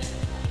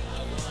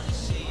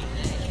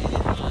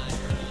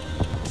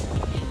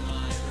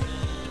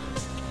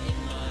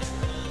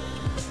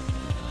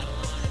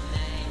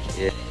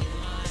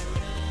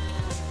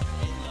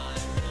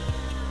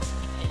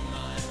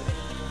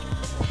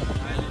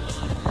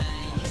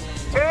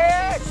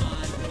 Cheers!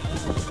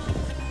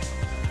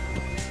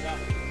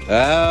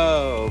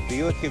 Oh,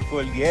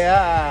 beautiful,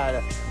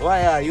 yeah.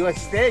 Why are you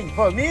staying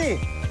for me?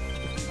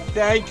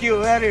 Thank you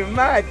very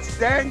much,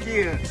 thank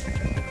you.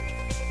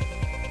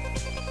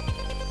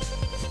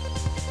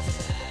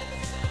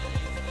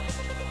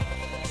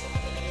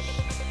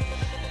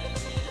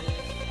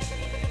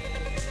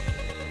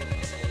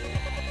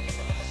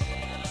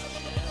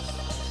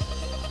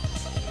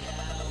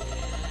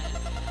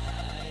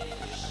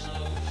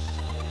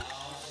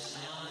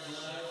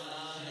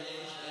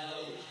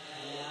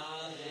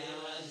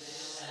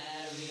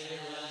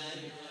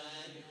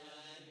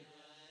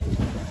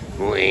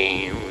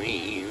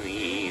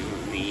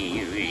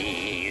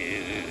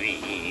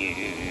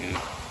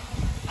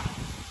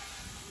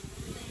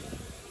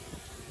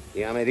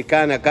 The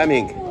Americana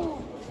coming.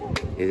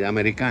 Is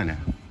Americana.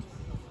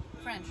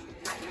 French.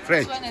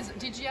 French. This one is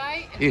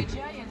DJI. And Yeah.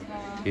 DJI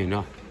is You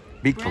know,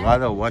 big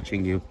brother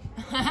watching you.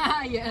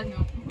 yeah,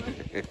 no.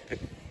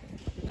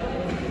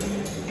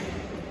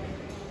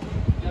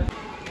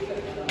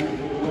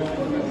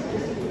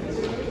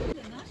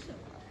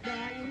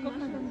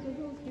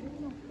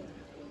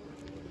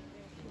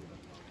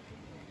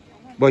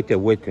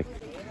 Wojtek.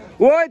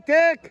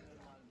 Wojtek!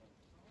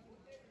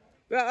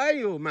 Where are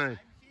you, man?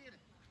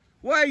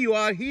 Why you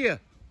are here?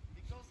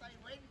 Because I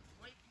waiting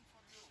for you.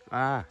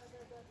 Ah.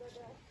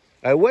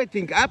 I'm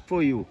waiting up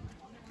for you.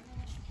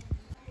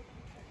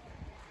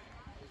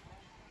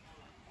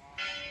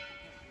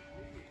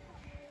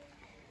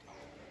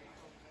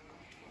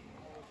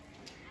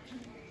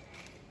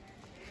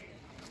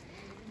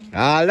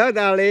 Hello,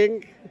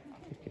 darling.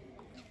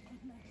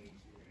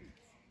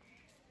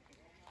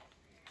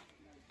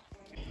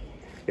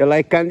 You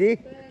like candy?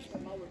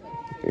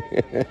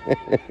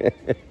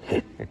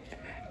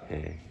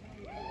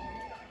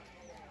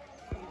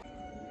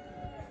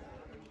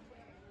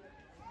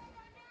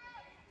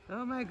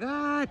 Oh my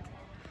God!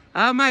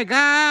 Oh my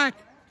God!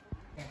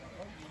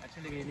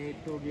 Actually, we need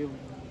to give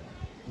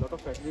a lot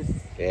of service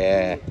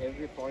Yeah. to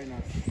every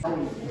foreigner.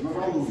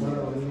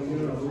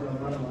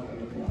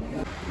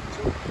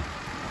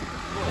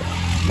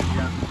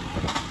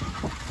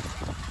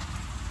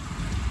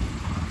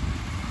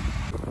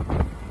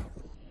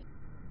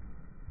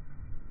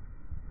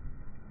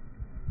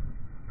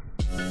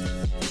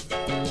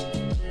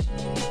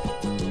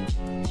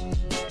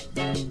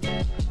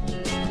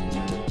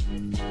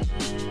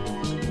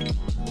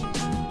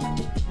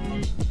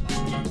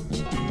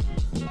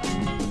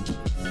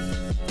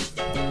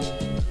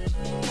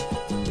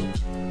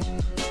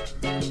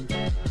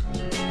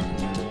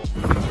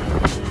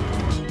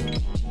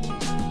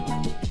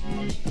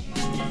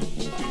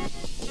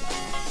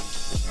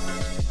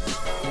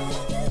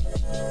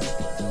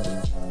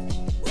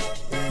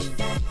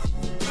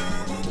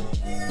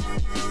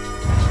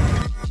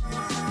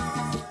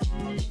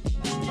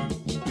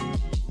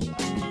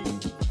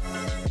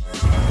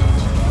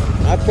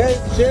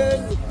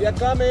 Attention, they're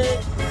coming.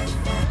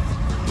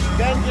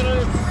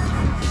 Dangerous.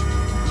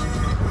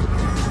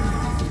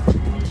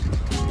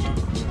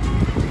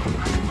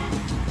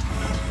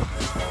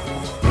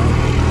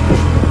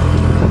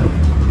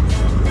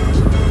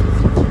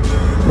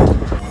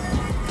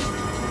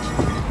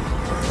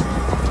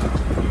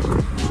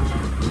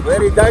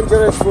 Very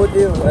dangerous for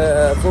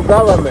the for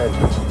government.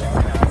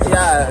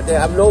 Yeah, they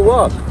have no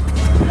work.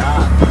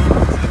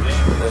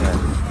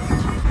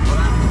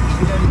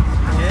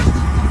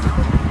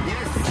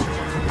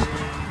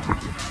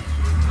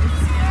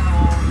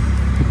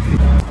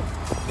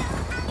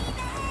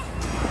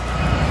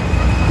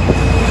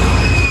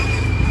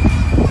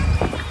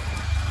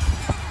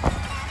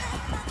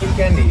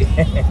 Candy.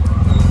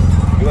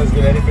 He was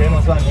the very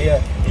famous one here.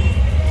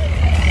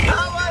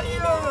 How are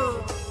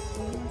you?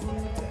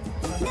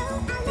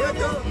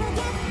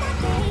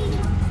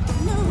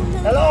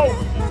 Hello.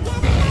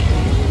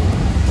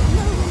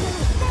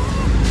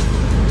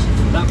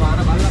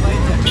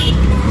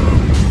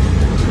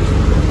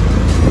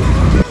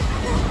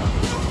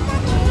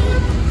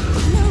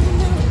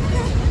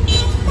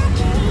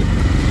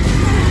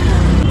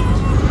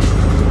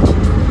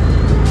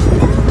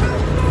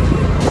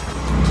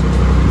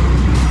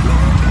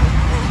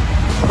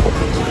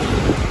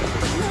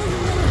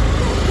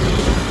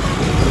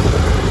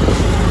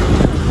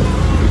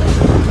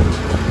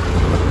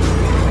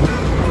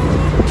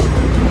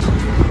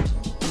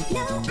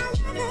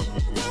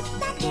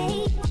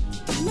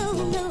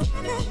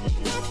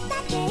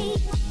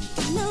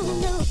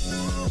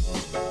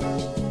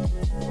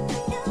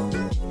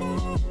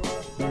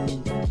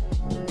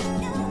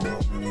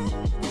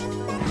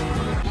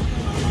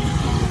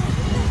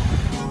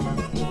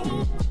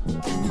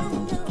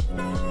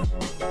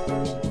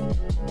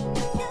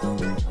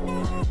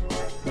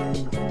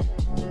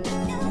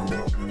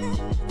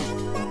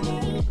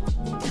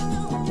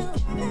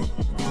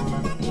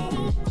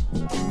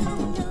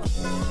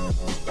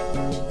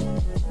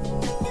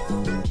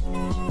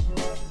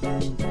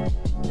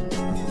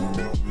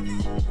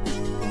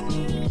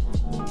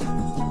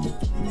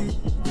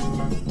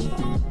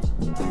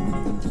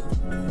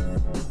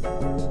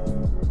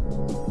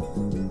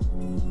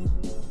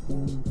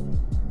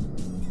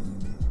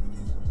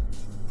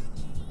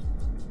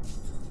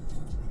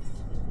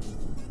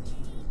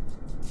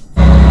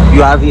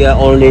 You have here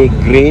only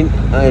green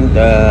and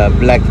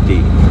black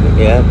tea.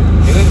 Yeah.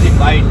 Here is the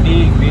white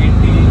tea, green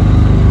tea.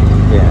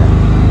 Yeah.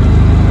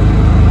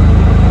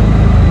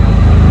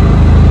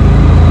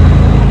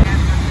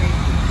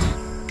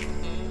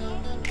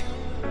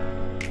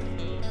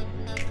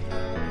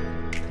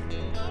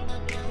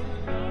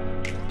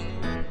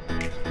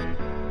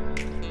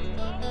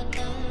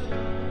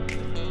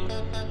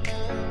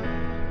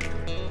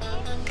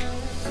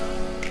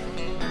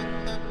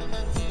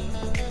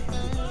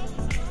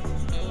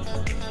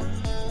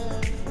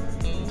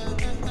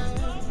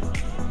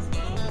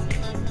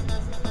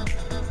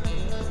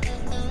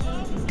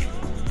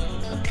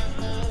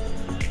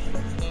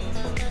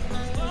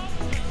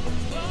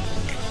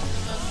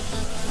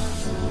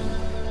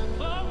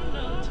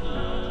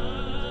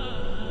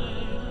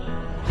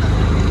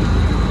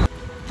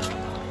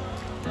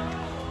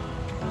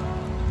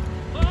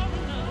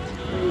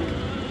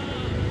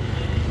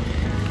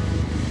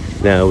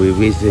 Now we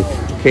visit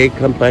cake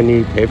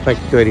company, cake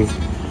factory.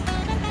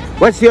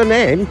 What's your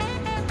name?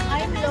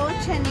 I'm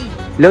Lochani.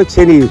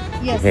 Locheni.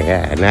 Yes.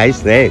 Yeah,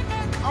 nice name.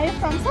 Are you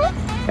from sir?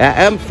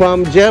 I'm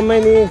from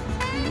Germany.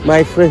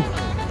 My friend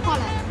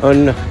Holland.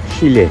 on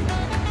Chile. Okay.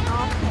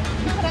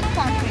 Different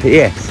country.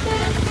 Yes.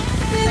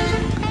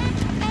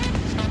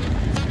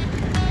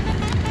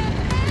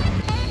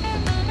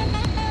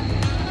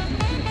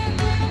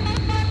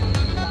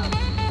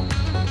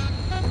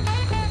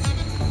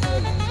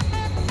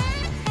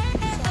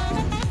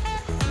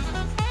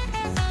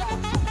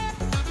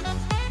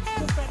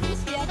 To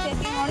produce, we are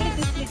taking only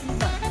this little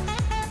bun.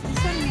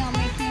 This one we are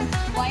making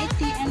white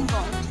tea and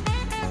gold.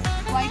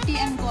 White tea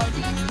and gold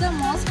tea is the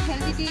most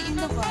healthy tea in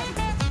the world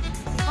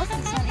because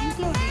this one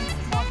including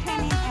more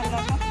tannin and a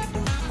lot of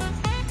vitamins.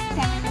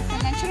 Tannin is a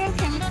natural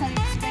chemical.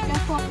 It's better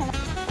for color.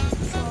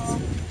 So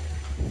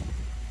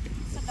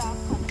it's a dark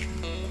color.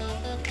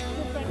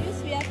 To produce,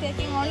 we are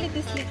taking only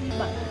this little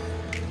bun.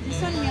 This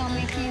one we are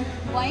making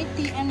white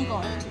tea and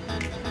gold.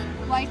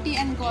 White tea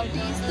and gold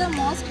tea is the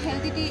most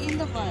healthy tea in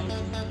the world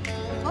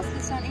because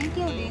this one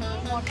including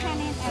more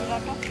tannin and a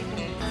lot of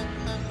vitamins.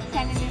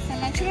 Tannin is a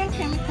natural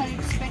chemical.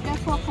 It's better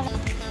for color.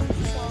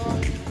 So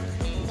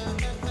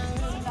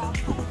it's a dark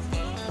color.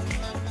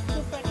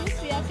 To produce,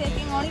 we are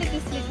taking only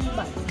this little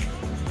bun.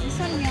 This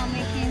one we are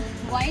making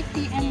white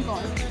tea and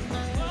gold.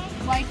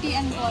 White tea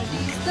and gold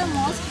tea is the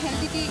most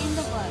healthy tea in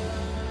the world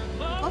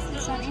because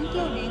this one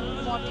including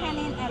more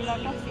tannin and a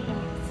lot of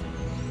vitamins.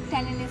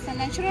 Tannin is a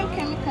natural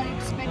chemical.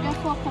 It's better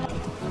for color.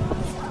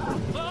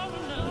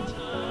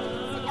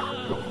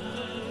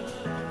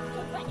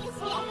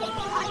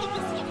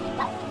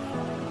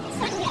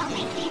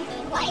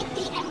 White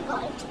tea and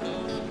gold.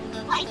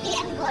 White tea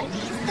and gold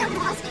is the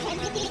most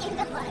healthy tea in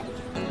the world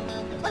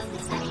because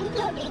this one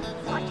including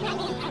more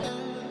tannin and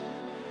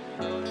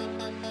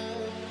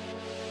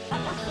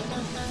lot of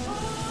vitamins.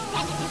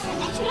 Tannin is a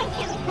natural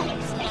chemical.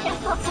 It's better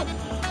for color.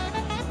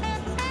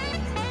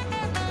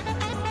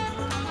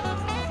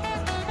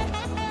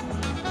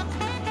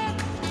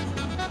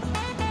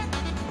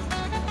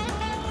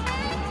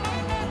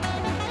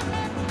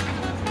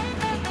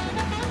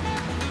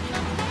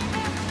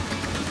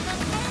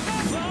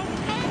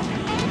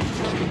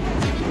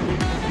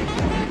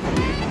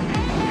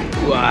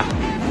 Wow.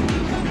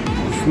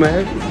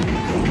 Smell?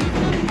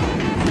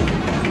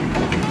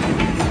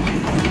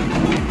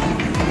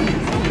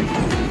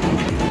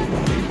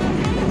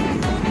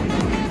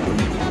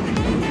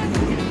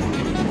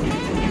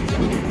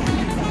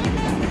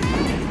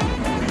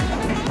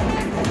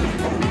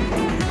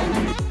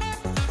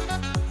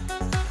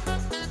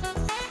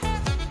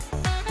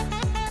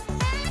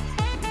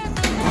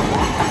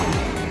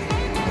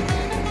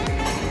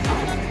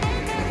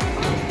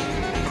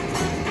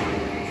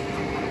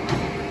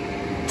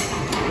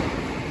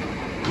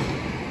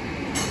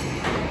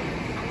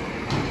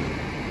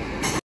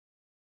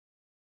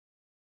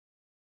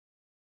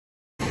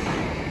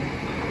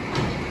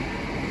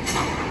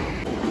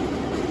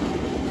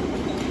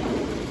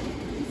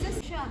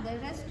 The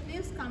rest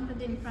leaves come to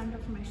the in front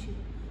of machine.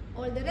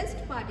 All the rest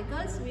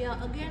particles we are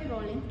again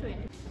rolling 20.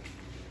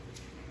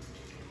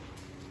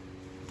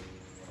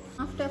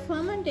 After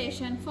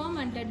fermentation,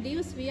 fermented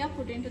leaves we are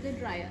put into the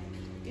dryer.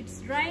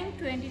 It's drying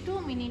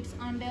 22 minutes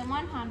under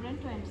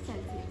 120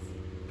 Celsius.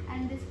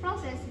 And this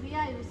process we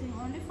are using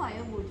only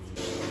firewoods.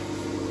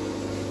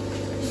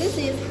 This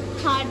is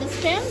hard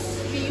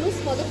stems we use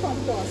for the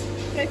compost,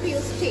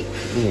 refuse tea.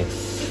 Yes.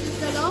 This is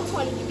the low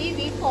quality tea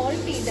we call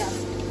tea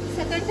dust.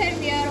 Second time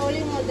we are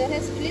rolling all the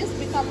rest leaves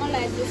become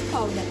like this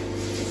powder.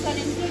 This one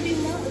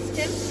including more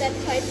stems than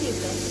 5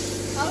 people.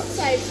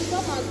 Outside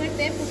supermarket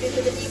they put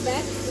into the tea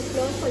bag with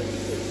low quality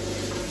tea.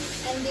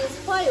 And these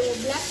 5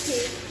 black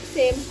tea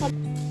same color.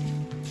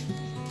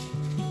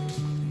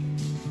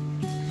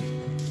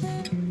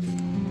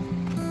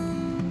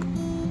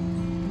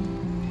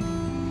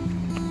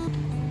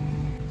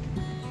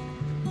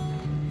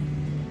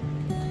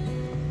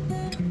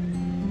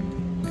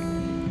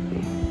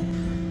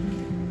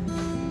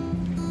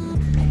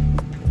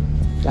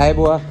 Ai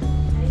bùa.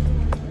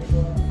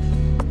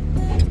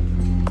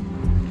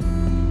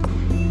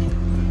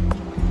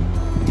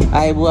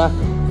 Ai bùa.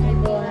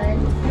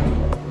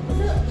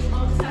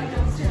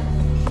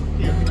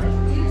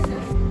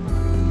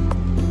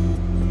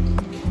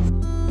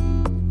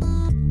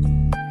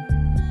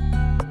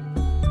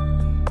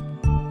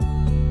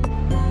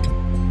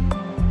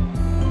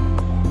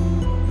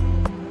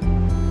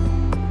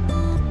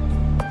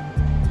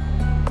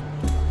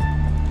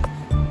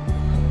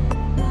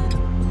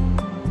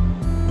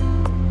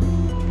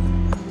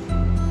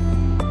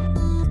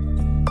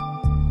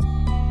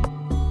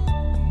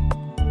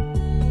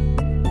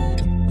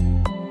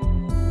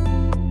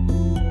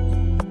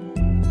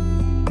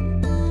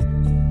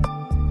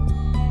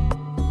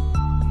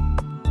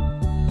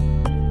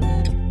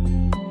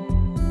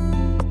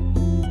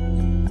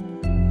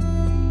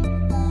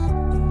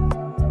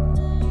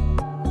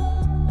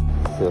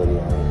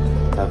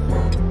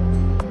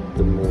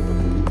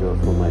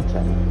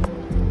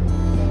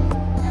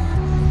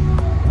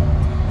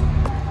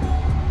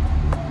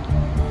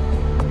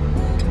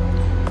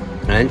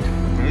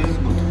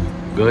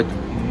 Good.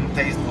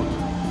 Tastes good.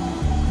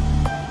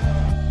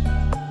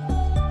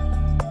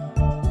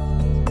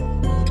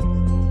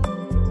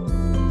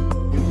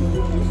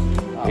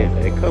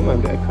 Yeah, come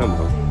on.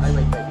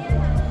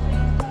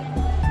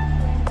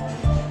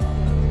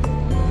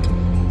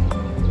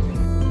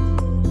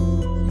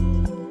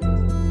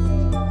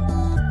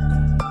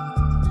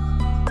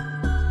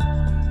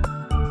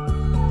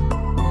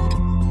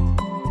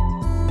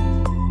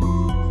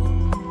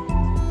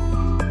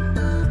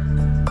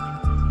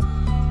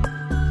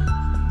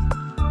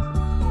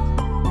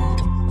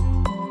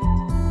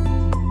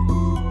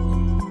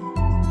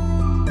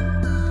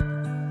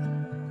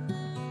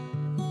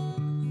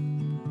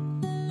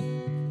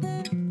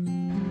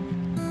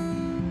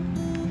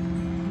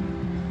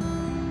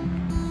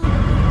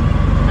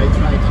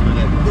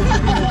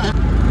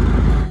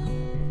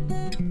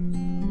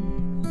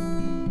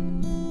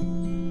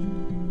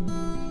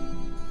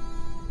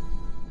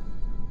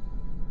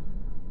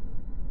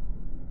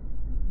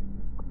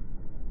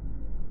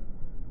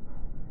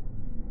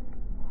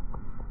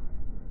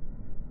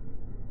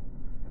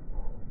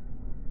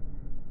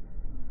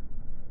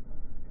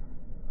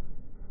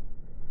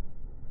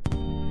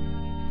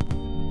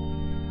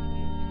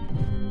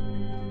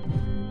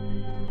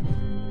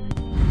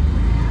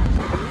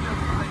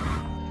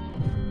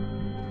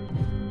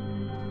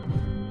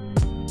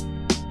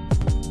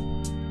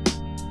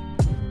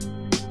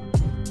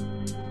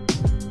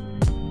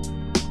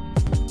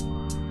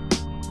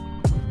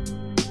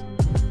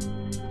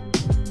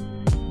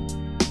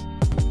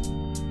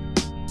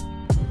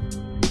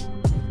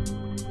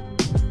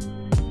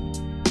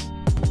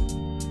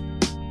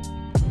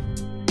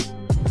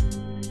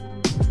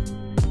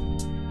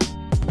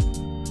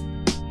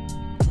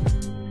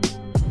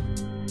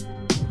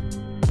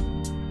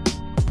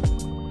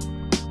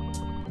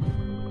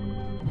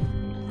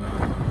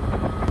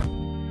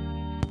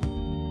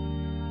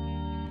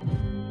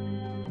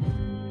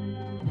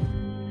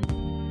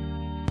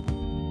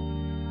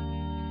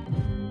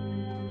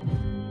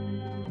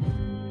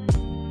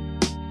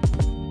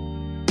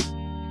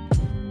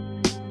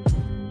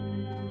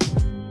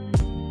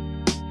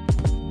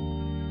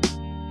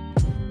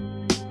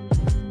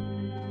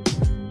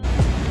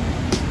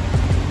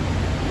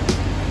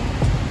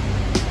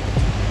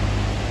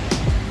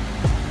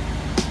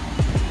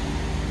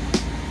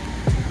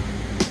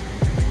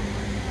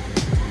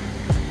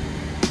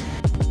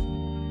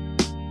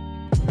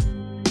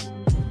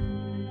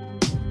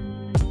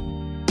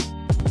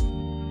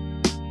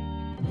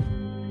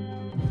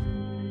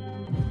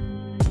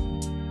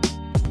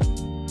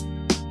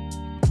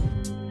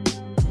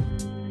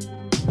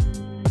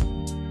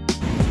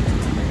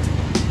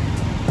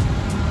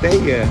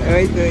 Thank you.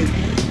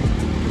 Wait.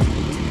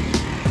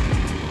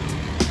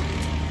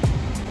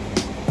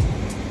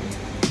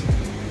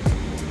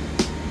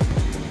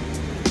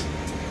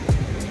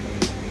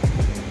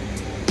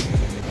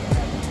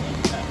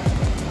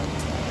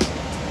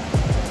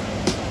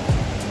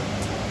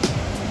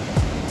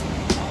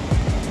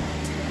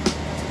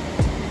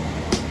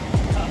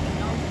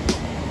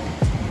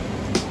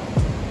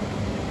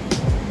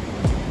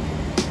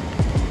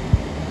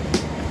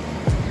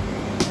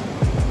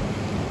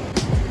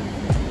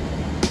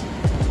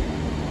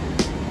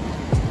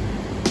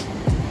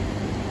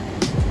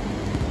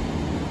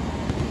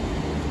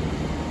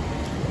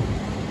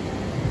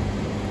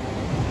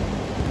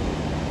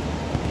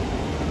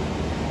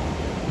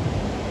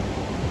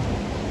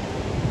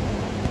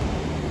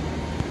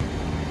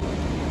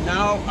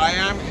 Now I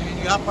am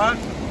in Japan.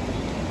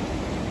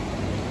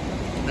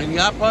 In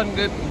Japan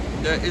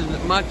there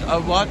isn't much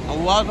of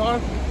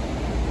water.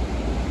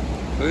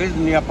 There is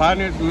in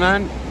Japanese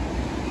land.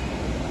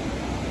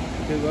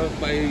 It was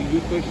by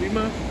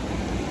Fukushima.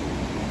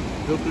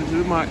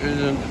 Fukushima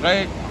isn't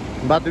great.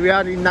 But we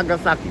are in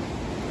Nagasaki.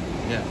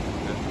 Yeah.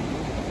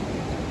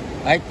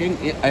 I think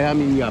I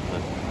am in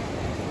Japan.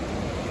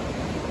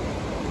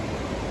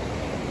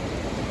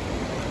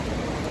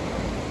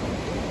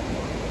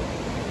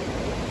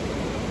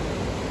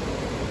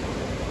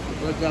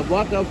 There's a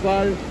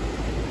waterfall.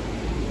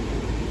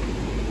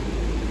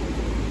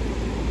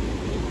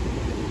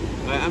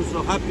 I am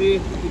so happy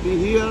to be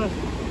here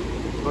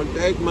and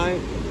take my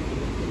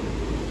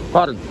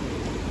Corn.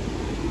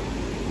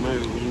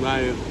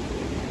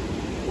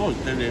 what's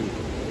the name?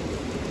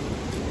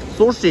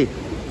 Sushi.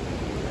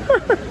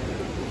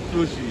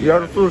 Sushi.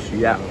 Your sushi,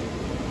 yeah.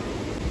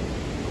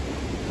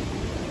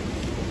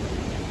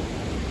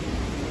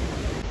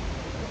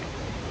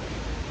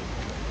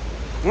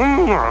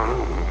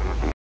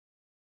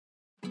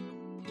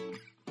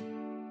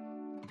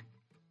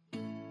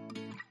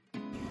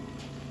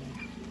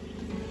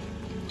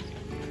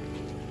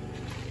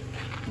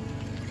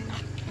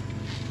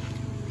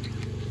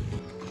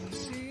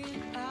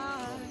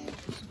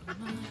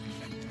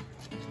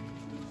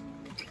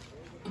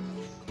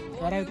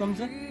 Where are you come,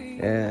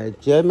 sir?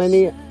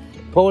 Germany,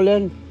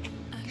 Poland,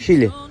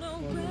 Chile.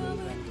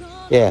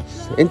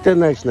 Yes,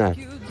 international.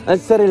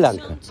 And Sri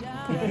Lanka.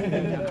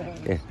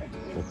 Yeah.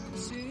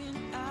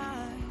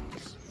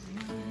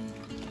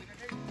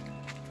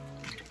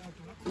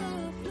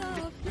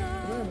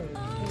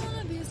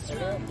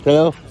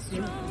 Hello.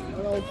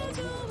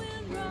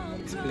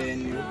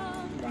 Explain you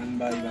one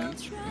by one.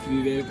 We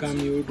welcome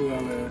you to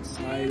our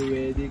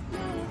Ayurvedic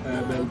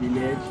herbal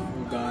village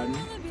or garden.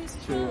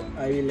 So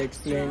I will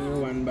explain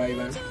you one by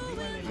one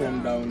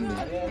from down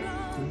there.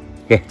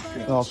 Okay.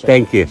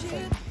 Thank you.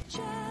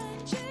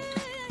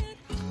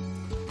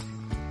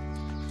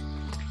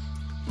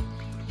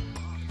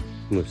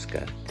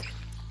 Muscat.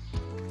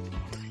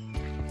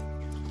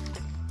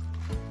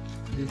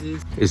 This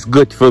is It's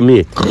good for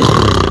me.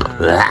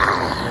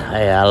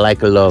 I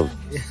like love.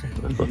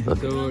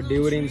 so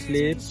during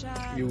sleep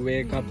you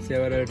wake up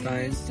several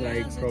times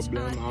like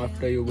problem.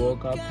 After you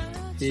woke up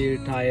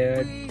feel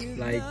tired,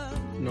 like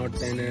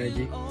not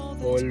energy,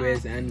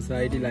 always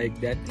anxiety like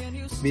that.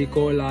 We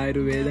call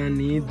Ayurveda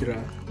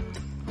Nidra,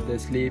 the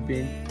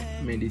sleeping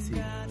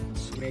medicine.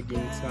 Make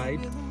inside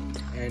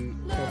and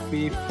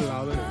coffee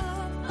flowers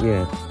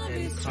Yeah.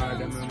 and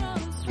cardamom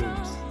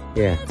roots.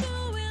 Yeah.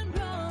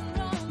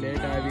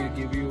 Later I will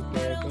give you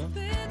paper,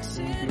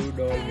 include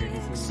all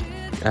medicine.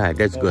 Ah,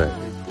 that's good.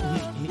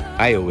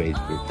 I always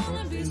do.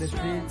 In the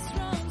streets,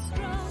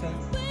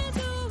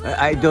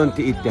 I don't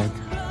eat that.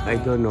 I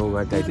don't know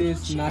what I do.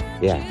 this is nut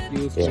Yeah.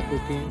 used Yeah. for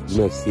cooking.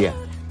 Yes, yeah.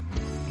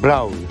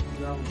 Brown.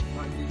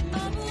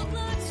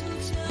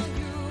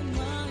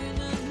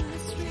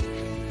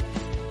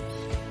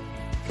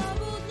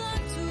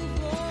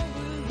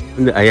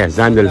 Yeah,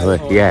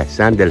 sandalwood. Yeah,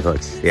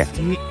 sandalwoods. Yeah.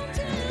 We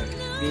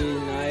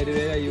in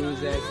Ayurveda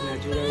use as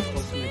natural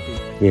cosmetic.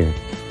 Yeah.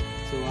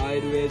 So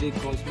Ayurvedic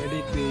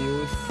cosmetic we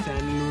use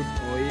sandalwood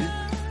oil.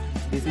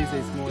 This is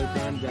a small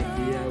plant that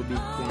we have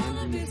big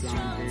plants in the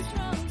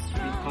plantation.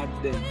 We cut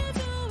them.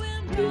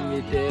 Then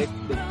we take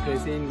the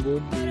pressing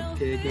wood, we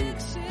taking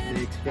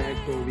the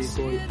extract or we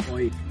call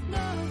oil.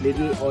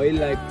 Little oil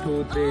like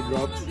 2-3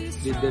 drops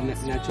with the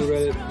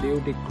natural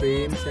beauty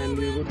cream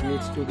sandalwood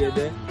mixed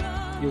together.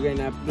 You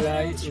can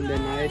apply in the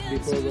night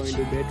before going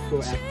to bed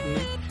for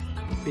acne,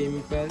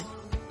 pimple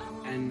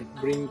and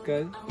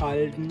wrinkle,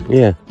 Palton,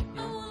 Yeah.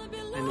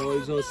 and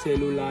also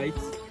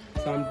cellulites,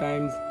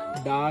 sometimes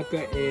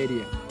darker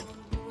area,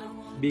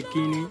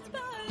 bikini,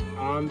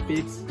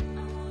 armpits,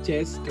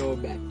 chest or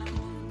back.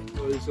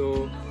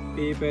 Also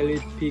people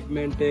with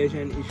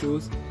pigmentation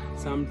issues,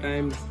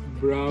 sometimes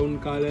brown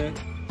color,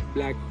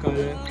 black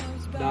color,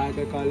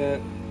 darker color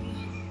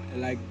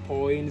like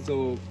points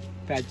or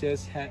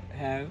patches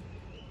have.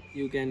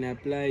 You can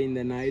apply in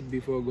the night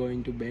before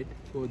going to bed.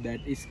 So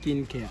that is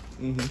skin care.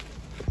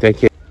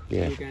 Thank you.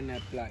 Yeah. You can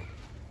apply.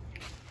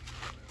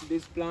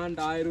 This plant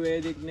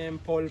Ayurvedic name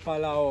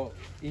Polpala, or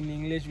in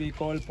English we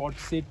call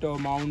potsit or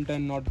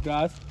mountain knot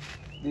grass.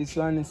 This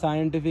one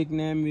scientific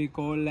name we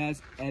call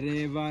as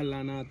Areva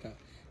lanata.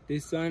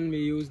 This one we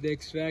use the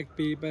extract.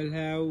 People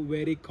have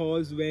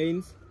varicose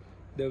veins,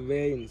 the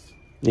veins,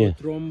 Yeah.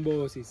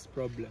 thrombosis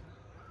problem,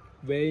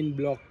 vein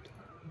blocked.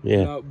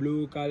 Yeah.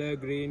 Blue color,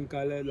 green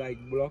color like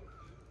block.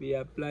 We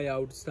apply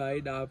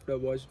outside after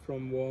washed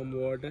from warm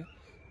water.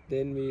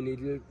 Then we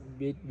little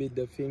bit with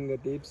the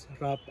fingertips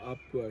rub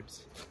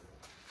upwards.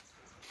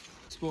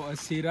 For a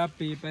syrup,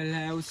 people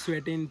have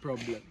sweating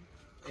problem.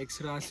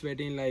 Extra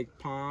sweating like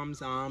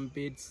palms,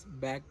 armpits,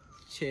 back,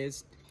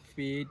 chest,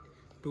 feet,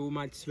 too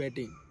much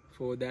sweating.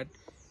 For that,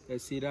 the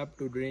syrup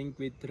to drink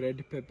with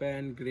red pepper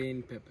and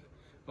green pepper.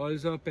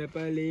 Also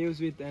pepper leaves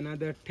with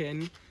another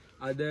 10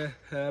 other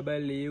herbal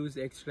leaves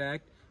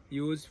extract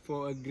used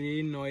for a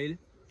green oil.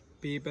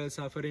 People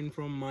suffering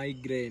from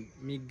migraine,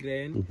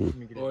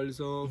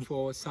 also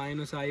for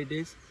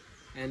sinusitis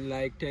and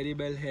like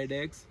terrible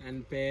headaches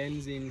and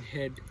pains in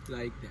head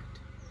like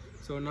that.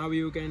 So now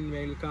you can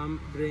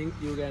welcome drink,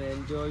 you can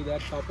enjoy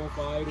that cup of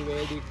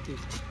Ayurvedic tea.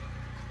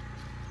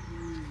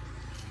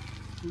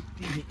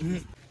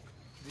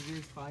 This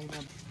is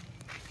pineapple.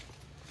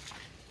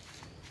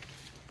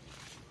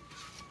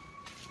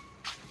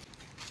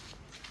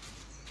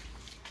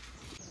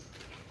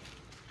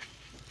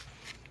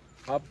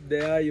 Up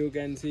there you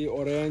can see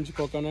orange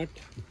coconut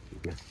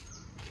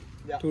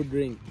to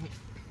drink.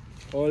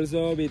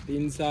 Also with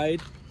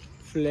inside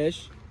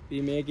flesh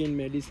we making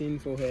medicine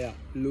for hair,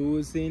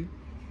 loosen,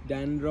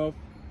 dandruff,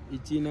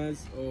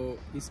 itchiness or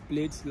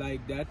splits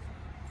like that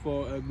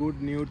for a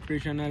good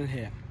nutritional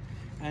hair.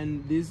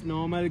 And this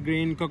normal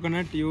green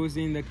coconut used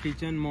in the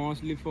kitchen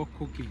mostly for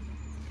cooking.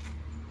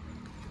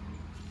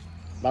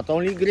 But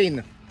only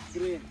green.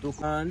 Green.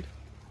 And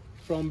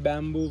from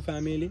bamboo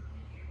family.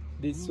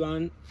 This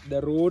one, the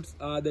roots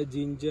are the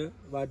ginger,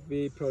 what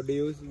we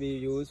produce, we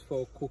use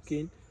for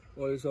cooking,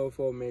 also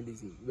for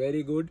medicine.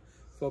 Very good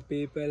for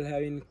people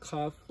having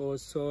cough or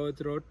sore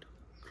throat,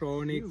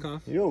 chronic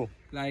cough,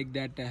 like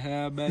that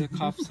herbal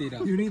cough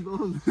syrup. You need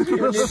all.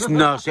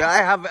 No, see, I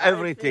have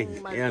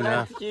everything. My You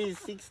know, friend, he is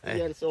 60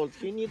 years old.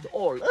 He needs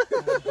all.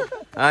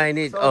 I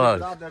need Sorry, all.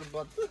 brother,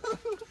 but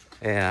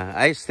Yeah,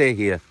 I stay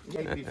here.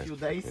 maybe a few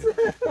days.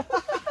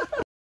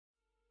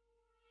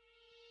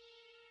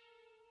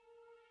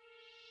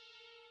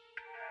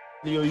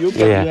 You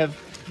have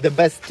the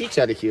best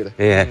teacher here.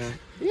 Yeah.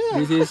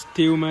 This is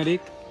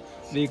turmeric,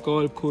 we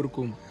call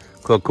curcuma.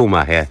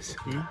 Kurkuma, yes.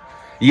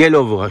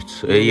 Yellow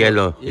words.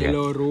 Yellow.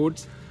 Yellow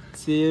roots.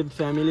 Same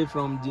family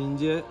from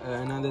ginger,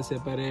 another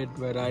separate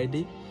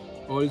variety.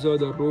 Also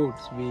the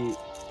roots we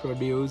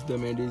produce the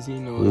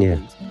medicine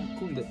organs.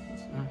 The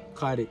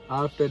curry.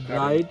 After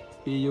dried,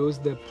 we use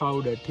the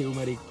powder,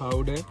 turmeric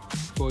powder,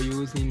 for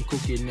use in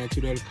cooking,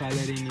 natural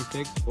coloring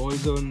effect.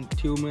 Also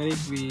turmeric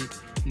we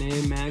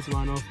name as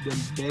one of the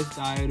best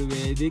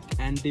Ayurvedic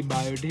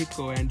antibiotic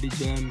or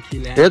anti-germ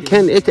killer. You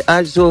can eat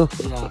also.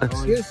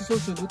 Yes, it's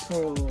also good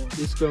for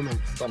The stomach.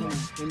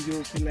 when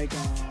you feel like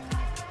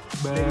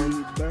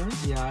Burn. burn.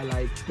 Yeah,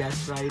 like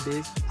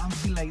gastritis. I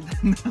feel like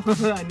that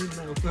now. I need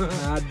now.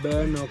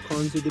 Heartburn or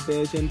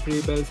constipation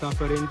people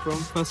suffering from.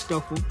 First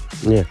of all,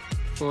 Yeah.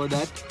 for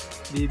that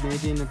we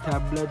making a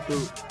tablet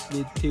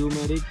with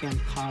turmeric and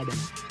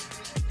cardamom.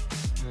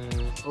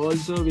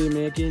 Also we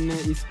making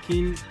a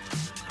skin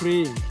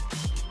cream.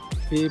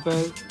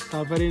 People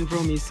suffering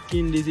from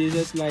skin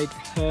diseases like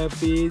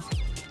herpes,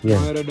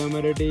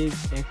 neurodermatitis,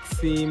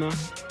 eczema,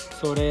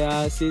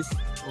 psoriasis,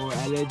 or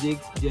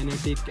allergics,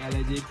 genetic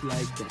allergics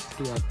like that,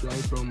 to apply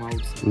from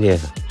outside. Yeah.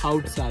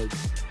 Outside.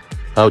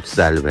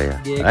 Hautsalbe,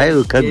 yeah.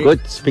 I can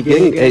good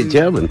speaking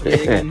German.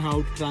 Gegen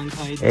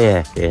Hautkrankheit.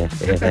 Yeah.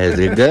 That's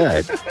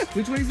good.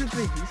 Which one is the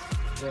tree,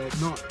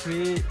 please? No,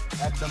 tree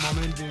at the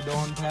moment we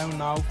don't have,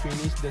 now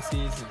finished the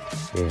season.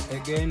 Yeah.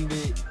 Again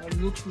we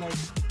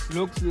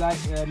Looks like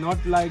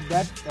not like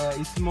that,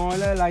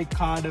 smaller like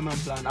cardamom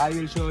plant. I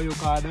will show you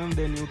cardamom,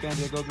 then you can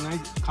recognize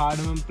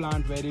cardamom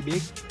plant very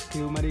big,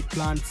 turmeric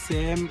plant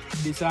same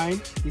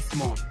design is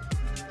small.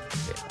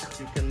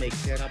 you can make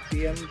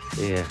therapy and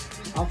Yeah.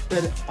 after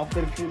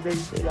a few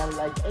days you are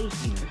like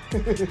 18.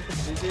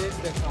 This is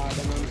the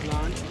cardamom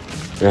plant.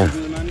 Yeah.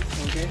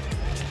 Okay.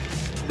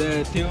 The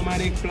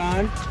turmeric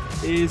plant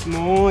is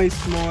more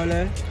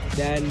smaller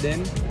than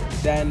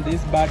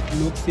this, but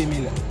looks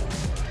similar,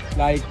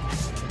 like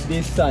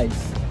this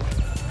size.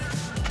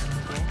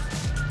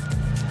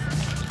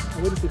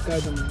 What is the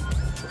cardamom?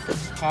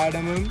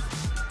 Cardamom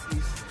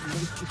is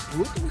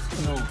root?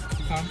 No.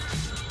 Come.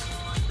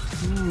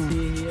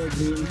 See here,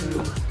 green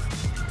color.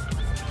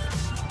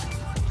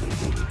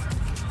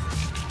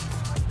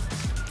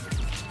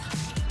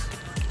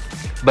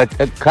 But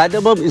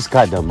cardamom is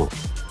cardamom.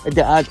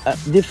 There are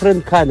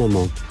different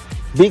cardamom.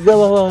 Bigger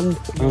one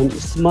and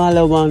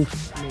smaller one.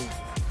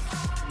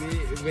 No.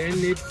 When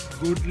it's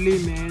goodly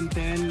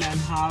maintained and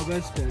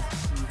harvested,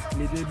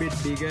 little bit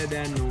bigger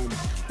than normal.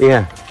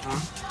 Yeah.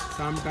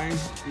 Sometimes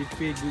if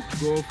we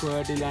go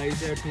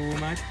fertilizer too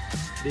much,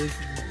 this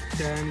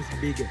turns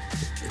bigger.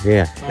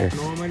 Yeah. But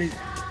normally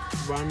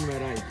one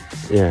variety.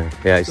 Yeah.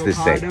 It's So the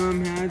same.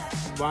 cardamom has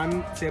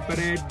one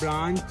separate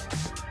branch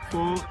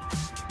for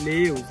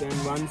leaves and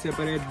one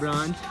separate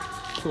branch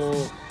for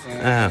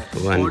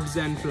one. pods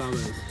and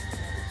flowers.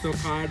 So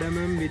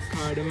cardamom with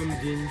cardamom,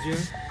 ginger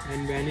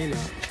and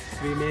vanilla,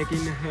 we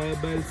making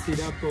herbal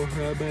syrup or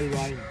herbal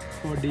wine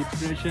for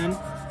depression,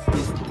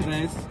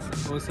 stress,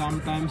 or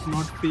sometimes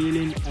not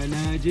feeling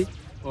energy.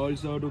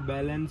 Also to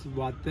balance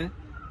vata,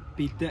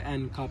 pitta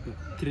and kapha.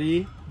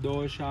 3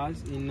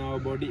 doshas in our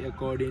body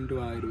according to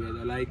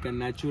Ayurveda, like a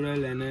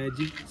natural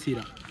energy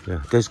syrup.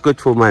 Yeah. That's good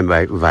for my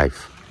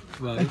wife.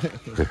 Why?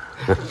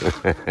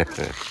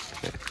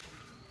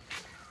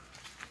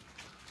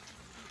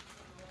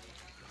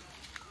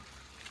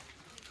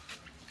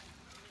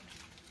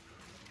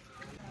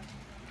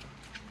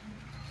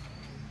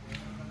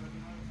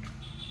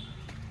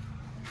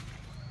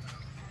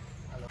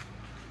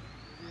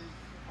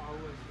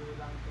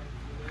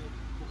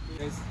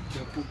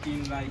 The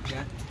cooking like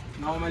that.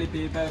 Normally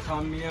people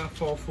come here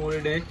for full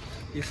day,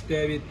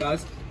 stay with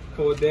us.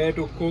 For there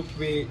to cook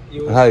we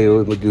use. How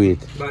you would do it?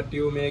 But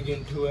you make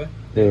into a.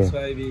 That's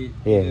why we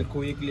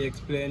quickly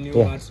explain you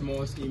what's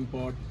most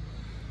important.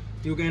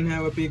 You can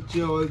have a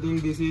picture. All thing.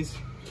 This is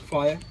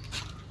fire.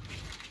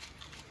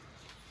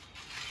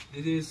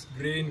 This is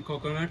green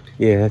coconut.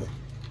 Yes.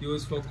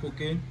 Used for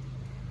cooking.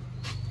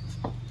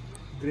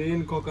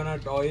 Green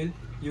coconut oil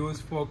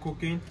used for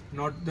cooking,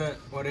 not the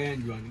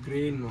orange one,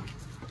 green one.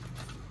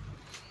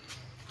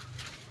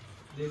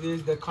 This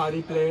is the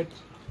curry plate.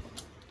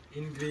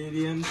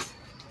 Ingredients: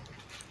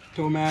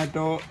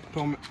 tomato,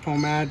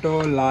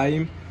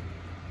 lime,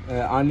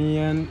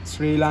 onion,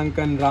 Sri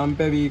Lankan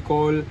rampe, we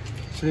call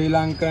Sri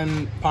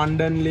Lankan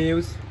pandan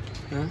leaves.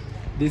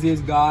 This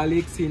is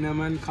garlic,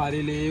 cinnamon,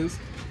 curry leaves,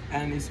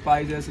 and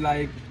spices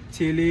like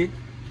chili,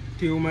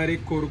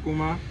 turmeric,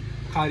 curcuma,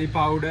 curry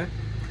powder,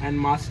 and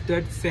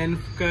mustard, senf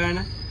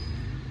kernel.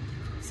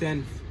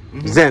 Senf,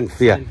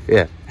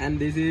 yeah. And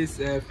this is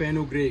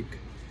fenugreek.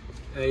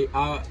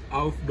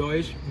 Auf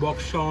Deutsch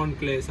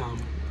Bockschornkleesamen.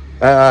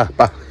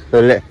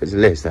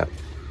 Later.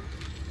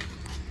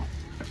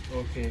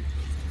 Okay.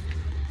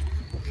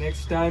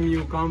 Next time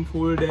you come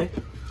full day.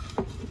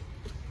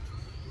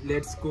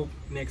 Let's cook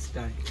next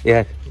time.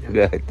 Yeah,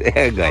 good.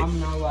 Good.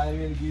 Now I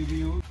will give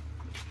you.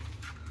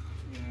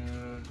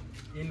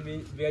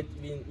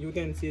 You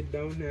can sit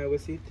down. Have a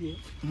seat here.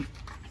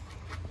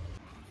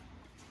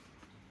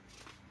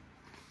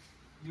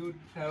 You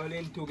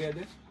traveling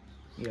together?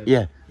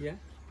 Yeah. Yeah.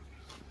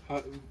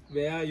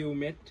 Where you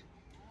met?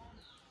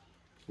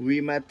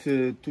 We met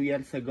 2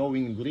 years ago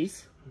in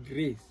Greece.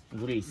 Greece.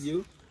 Greece.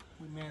 You?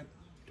 We met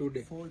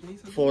today. 4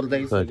 days ago. 4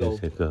 days ago,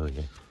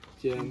 yeah.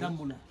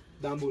 German.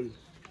 Dambul.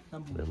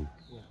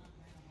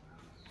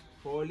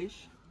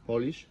 Polish.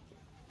 Polish.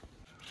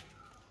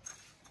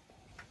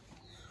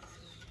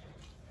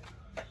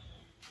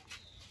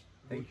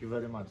 Thank you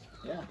very much.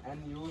 Yeah.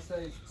 And you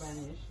say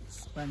Spanish.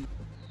 Spanish.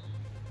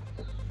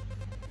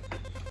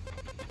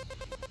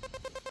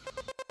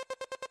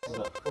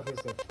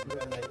 Professor, you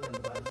are like one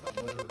then I would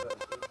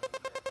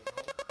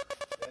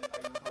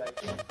like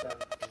to understand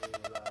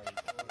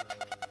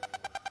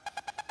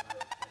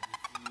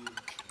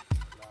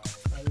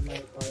I would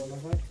like all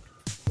of it.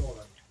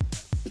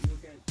 You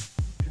can.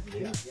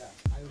 Yeah.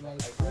 I would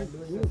like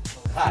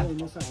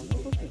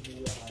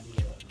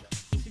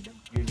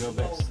You go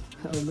best.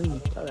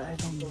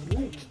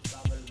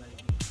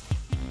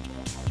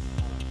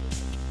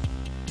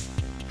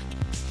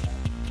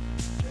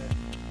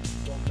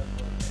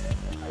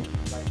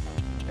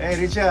 Hey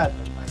Richard.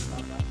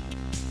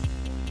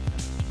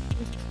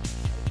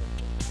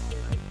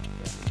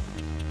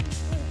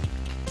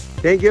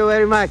 Thank you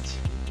very much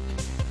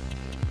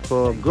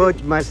for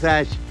good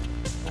massage.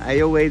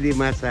 Ayurvedic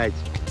massage.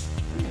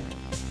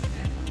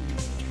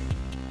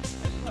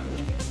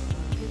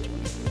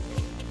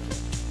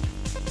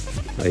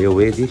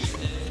 Ayurvedic?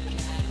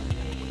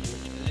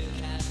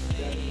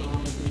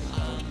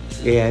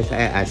 Yes, I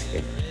asked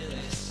him.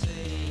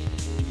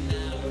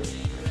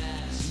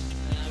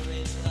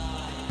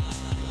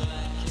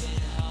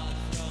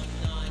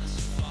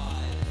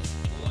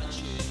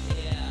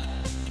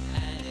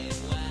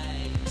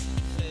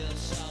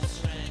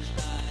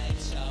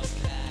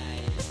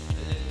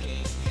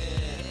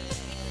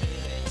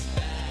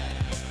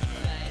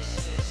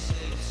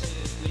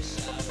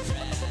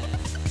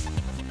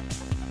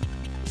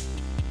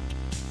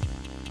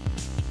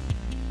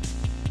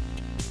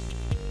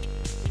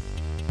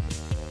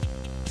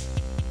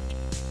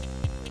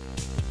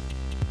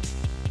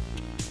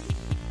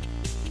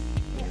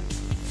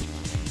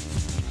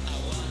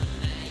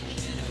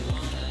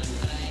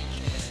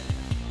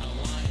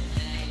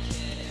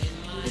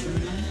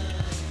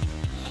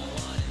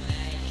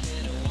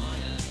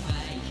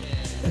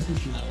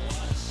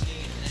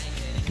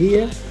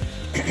 Here,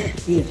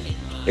 here.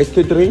 It's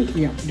to drink?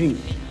 Yeah, drink.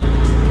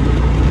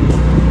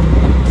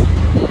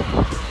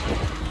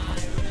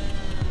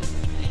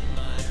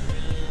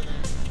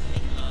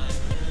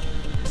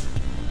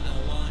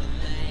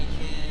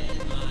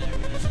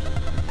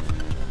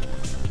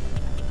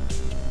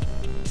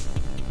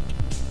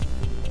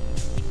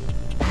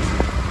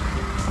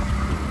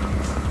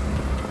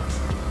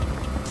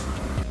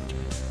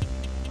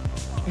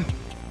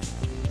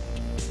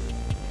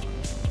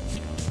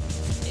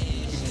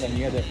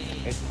 Near the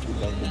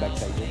back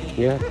side.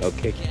 Yeah,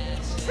 okay.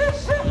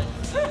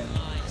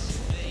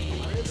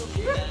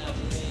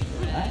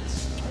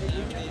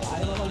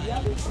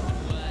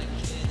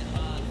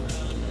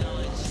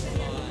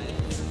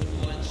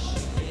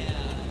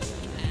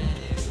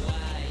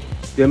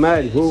 The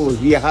man who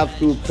we have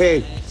to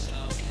pay.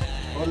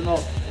 Or no?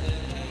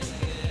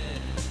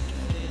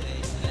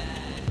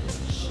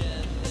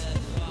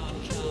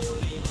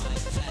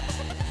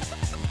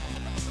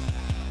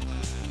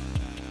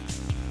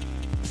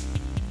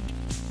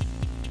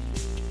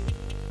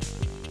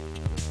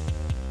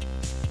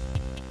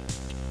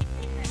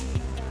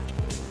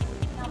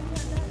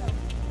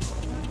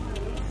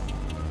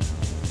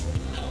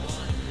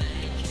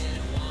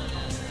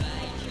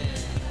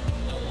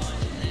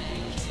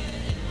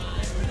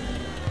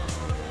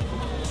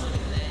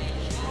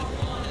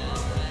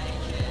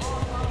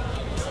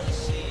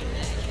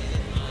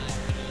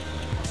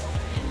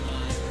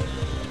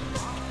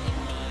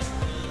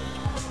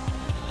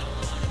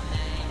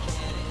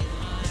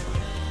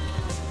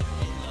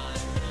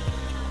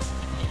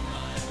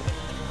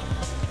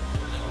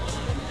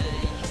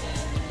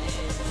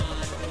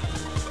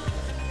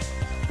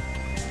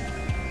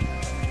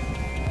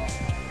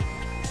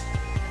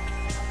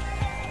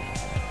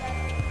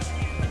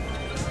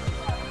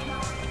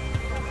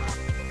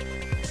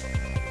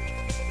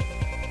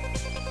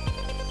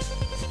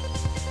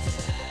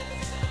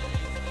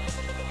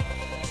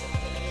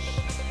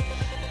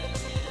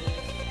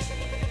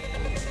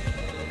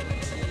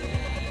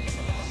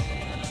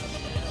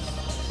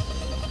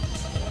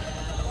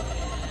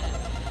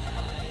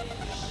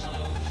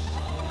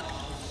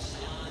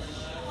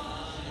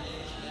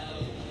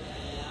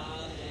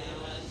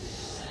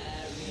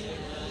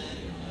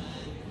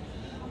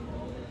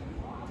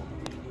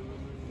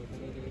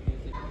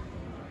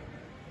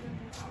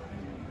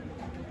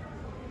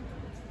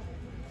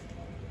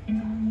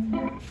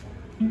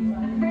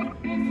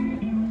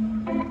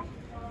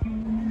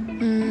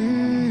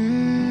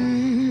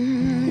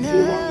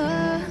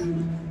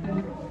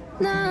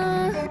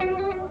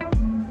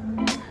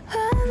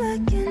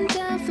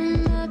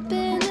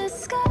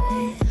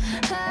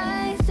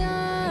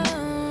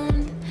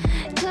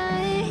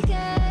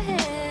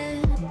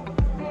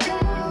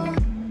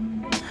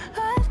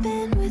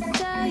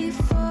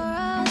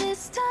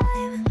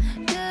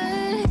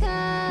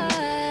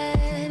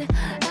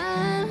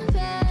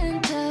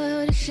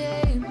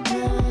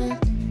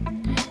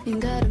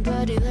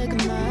 like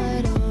a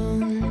model.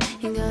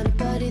 You got a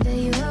body that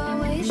you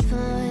always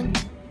find.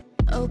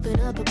 Open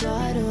up a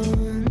bottle,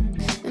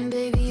 and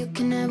baby, you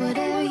can have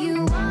whatever you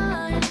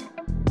want.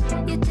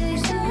 You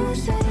taste so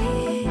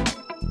sweet,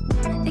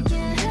 I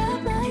can't help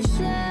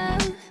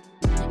myself.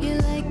 You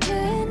like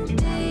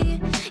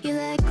candy, you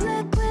like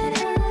liquid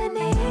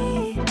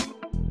honey.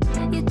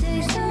 You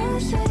taste so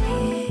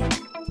sweet,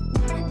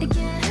 I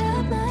can't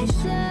help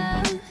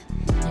myself.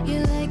 You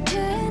like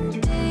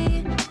candy,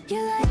 you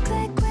like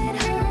liquid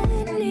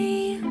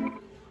honey.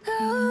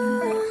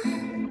 Oh,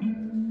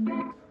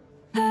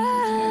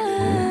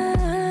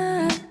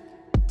 ah.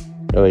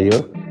 How are you?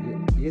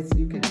 Yes,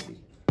 you can see.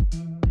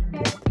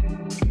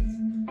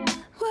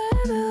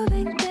 We're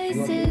moving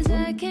places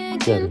I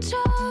can't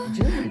control.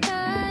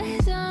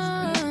 Eyes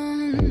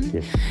on. Thank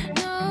you.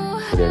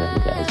 Sri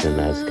Lanka is a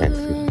nice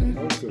country.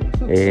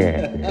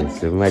 Yeah, it's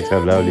so much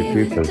of lovely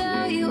people.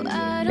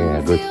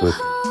 Yeah, good food.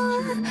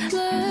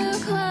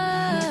 Look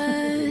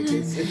what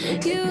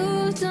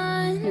you've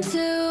done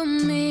to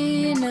me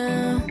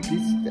now.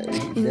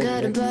 You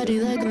got a body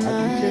like a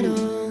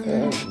model.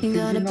 You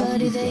got a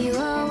body that you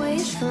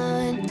always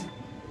find.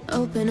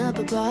 Open up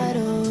a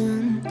bottle,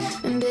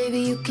 and baby,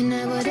 you can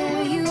have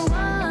whatever you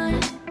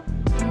want.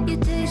 You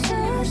taste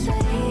so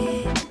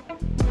sweet,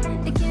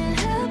 I can't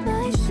help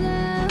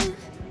myself.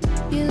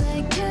 You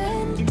like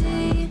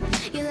candy,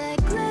 you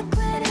like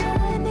liquid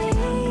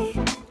honey.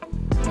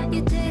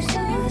 You taste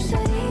so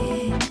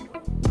sweet,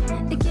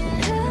 I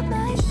can't help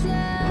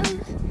myself.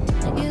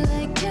 You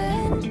like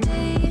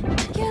candy,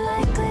 you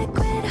like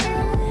liquid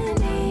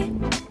honey.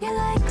 You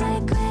like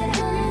liquid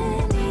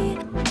honey.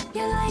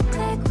 You like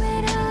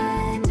liquid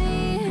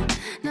honey.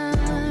 No,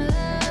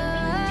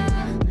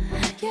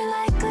 you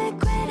like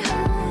liquid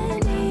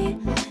honey.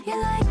 You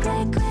like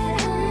liquid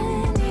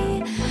honey.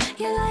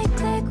 You like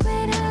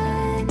liquid honey.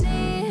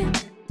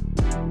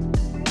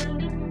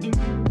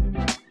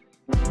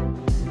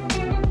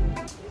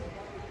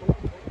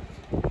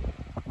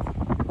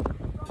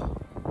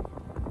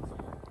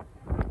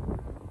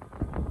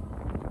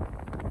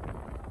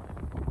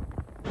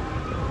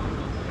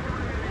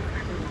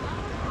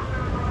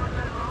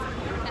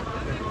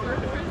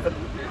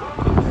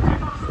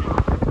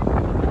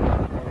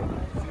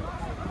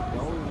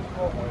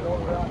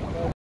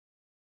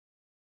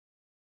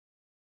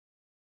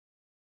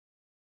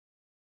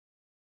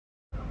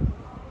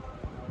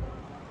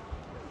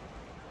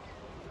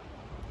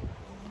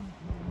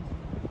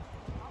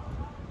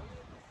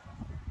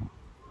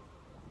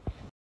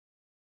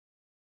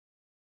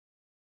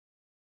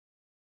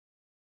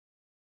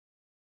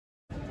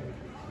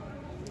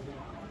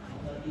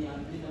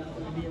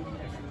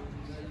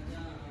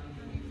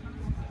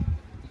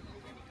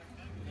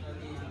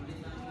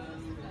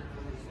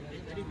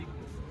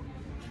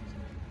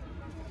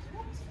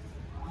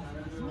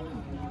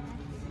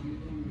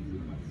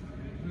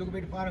 உள்ளுக்கு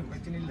போயிட்டு பாருங்க,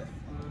 பிரச்சனை இல்லை.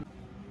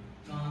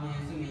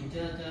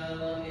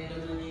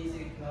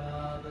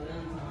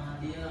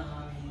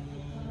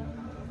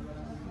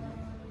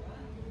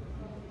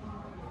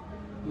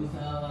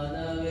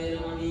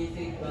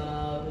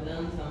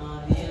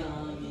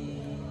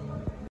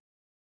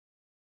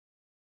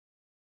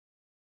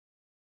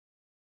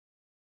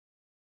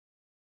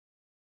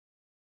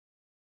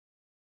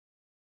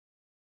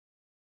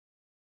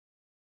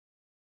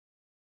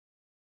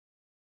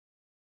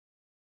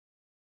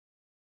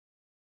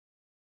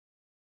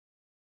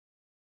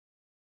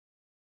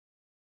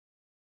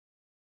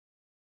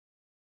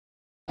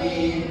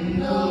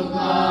 Hindu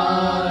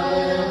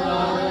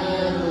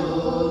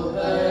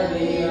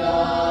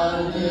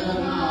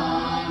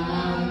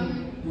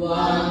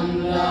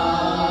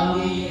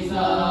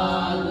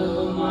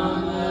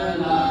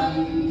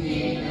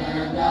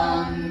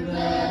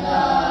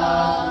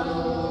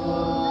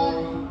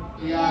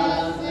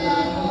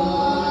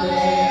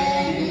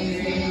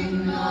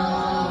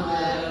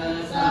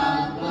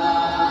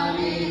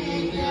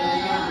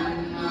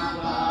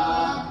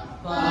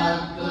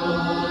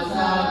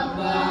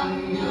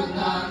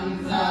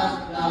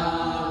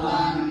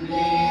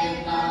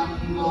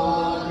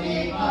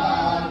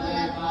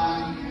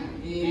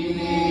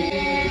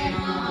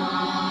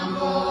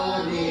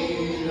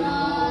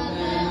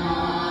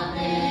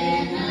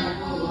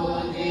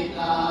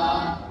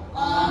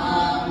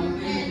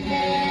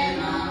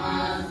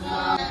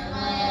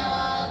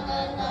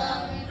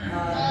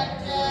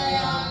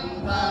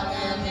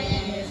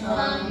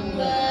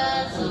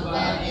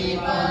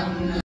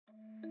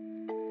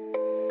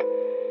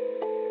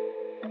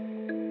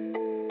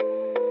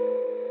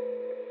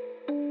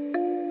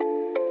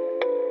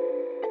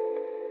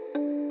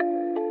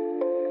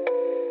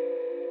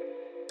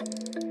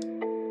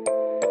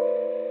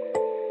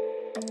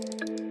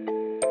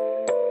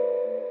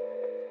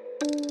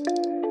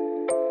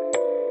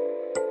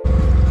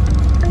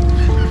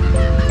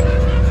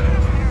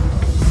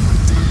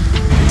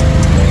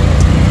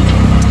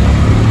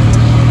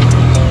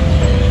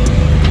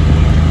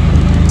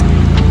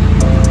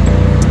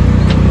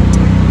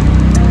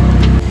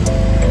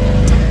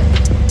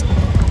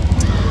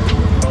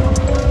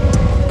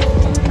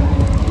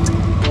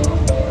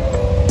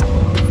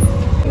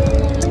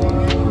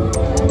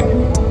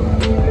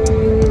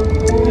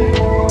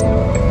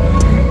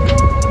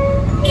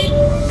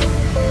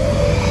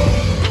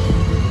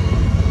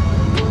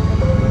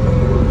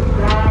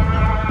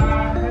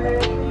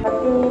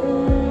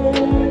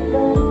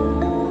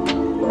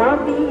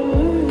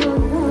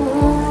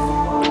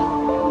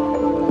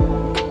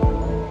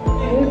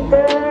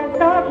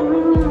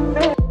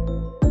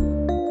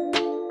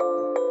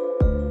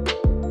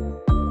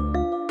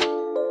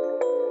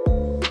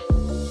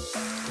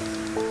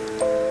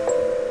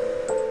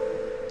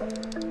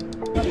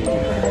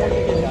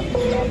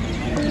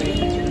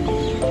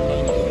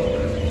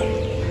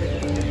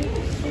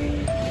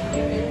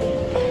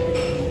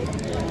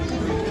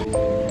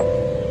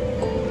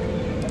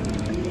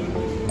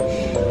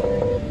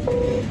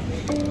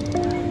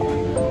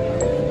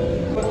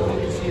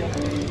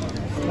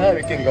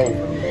can go.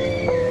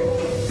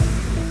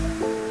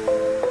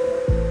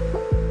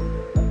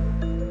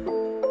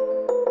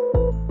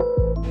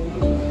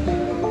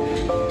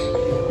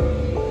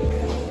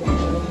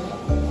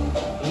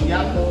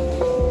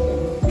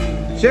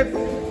 Chef.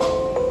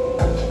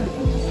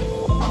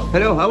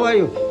 Hello, how are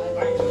you?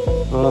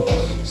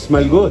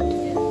 Smell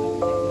good.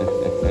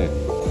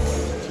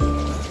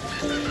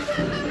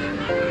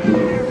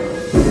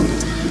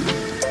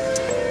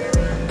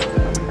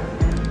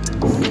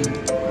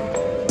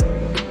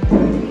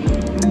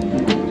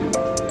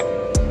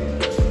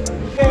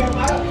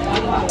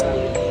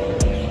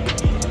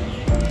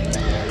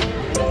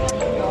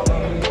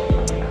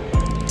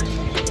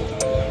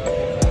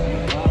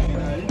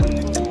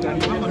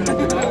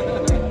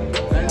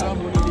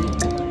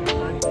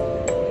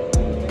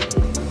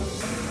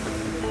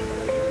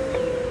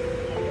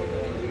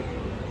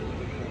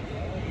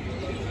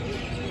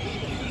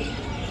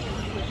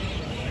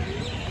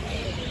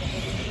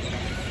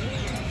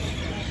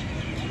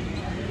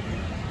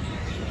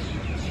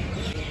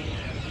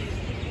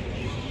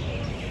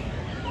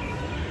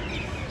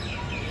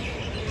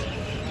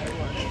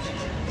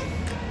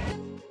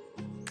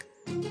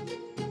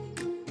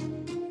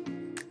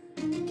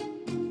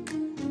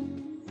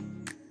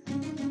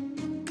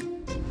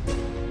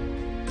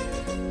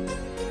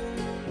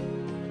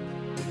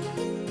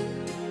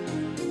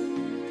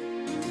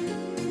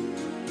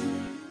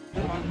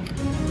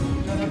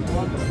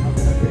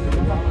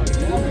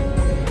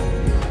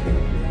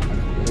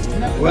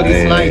 What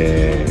is light?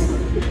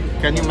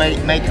 Can you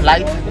make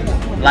light?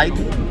 Light?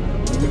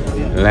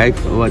 Light?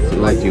 What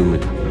you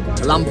mean?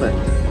 Lampe.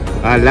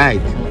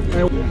 Light.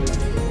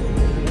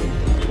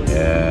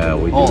 Yeah,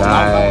 with Oh,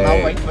 light. no,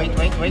 wait.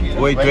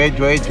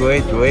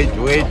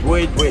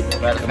 Wait.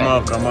 Come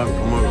on.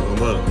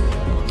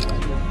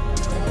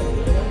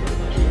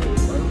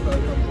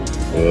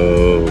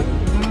 Oh.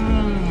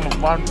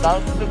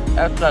 Fantastic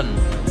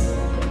essence.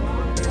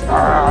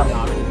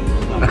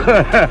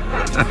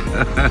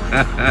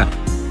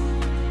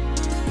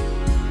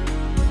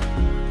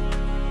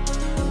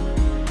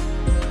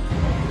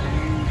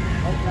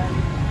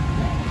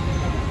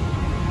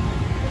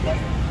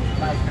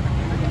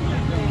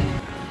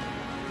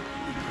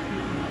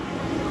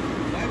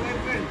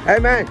 Hey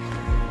man.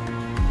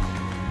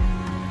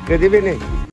 Good evening.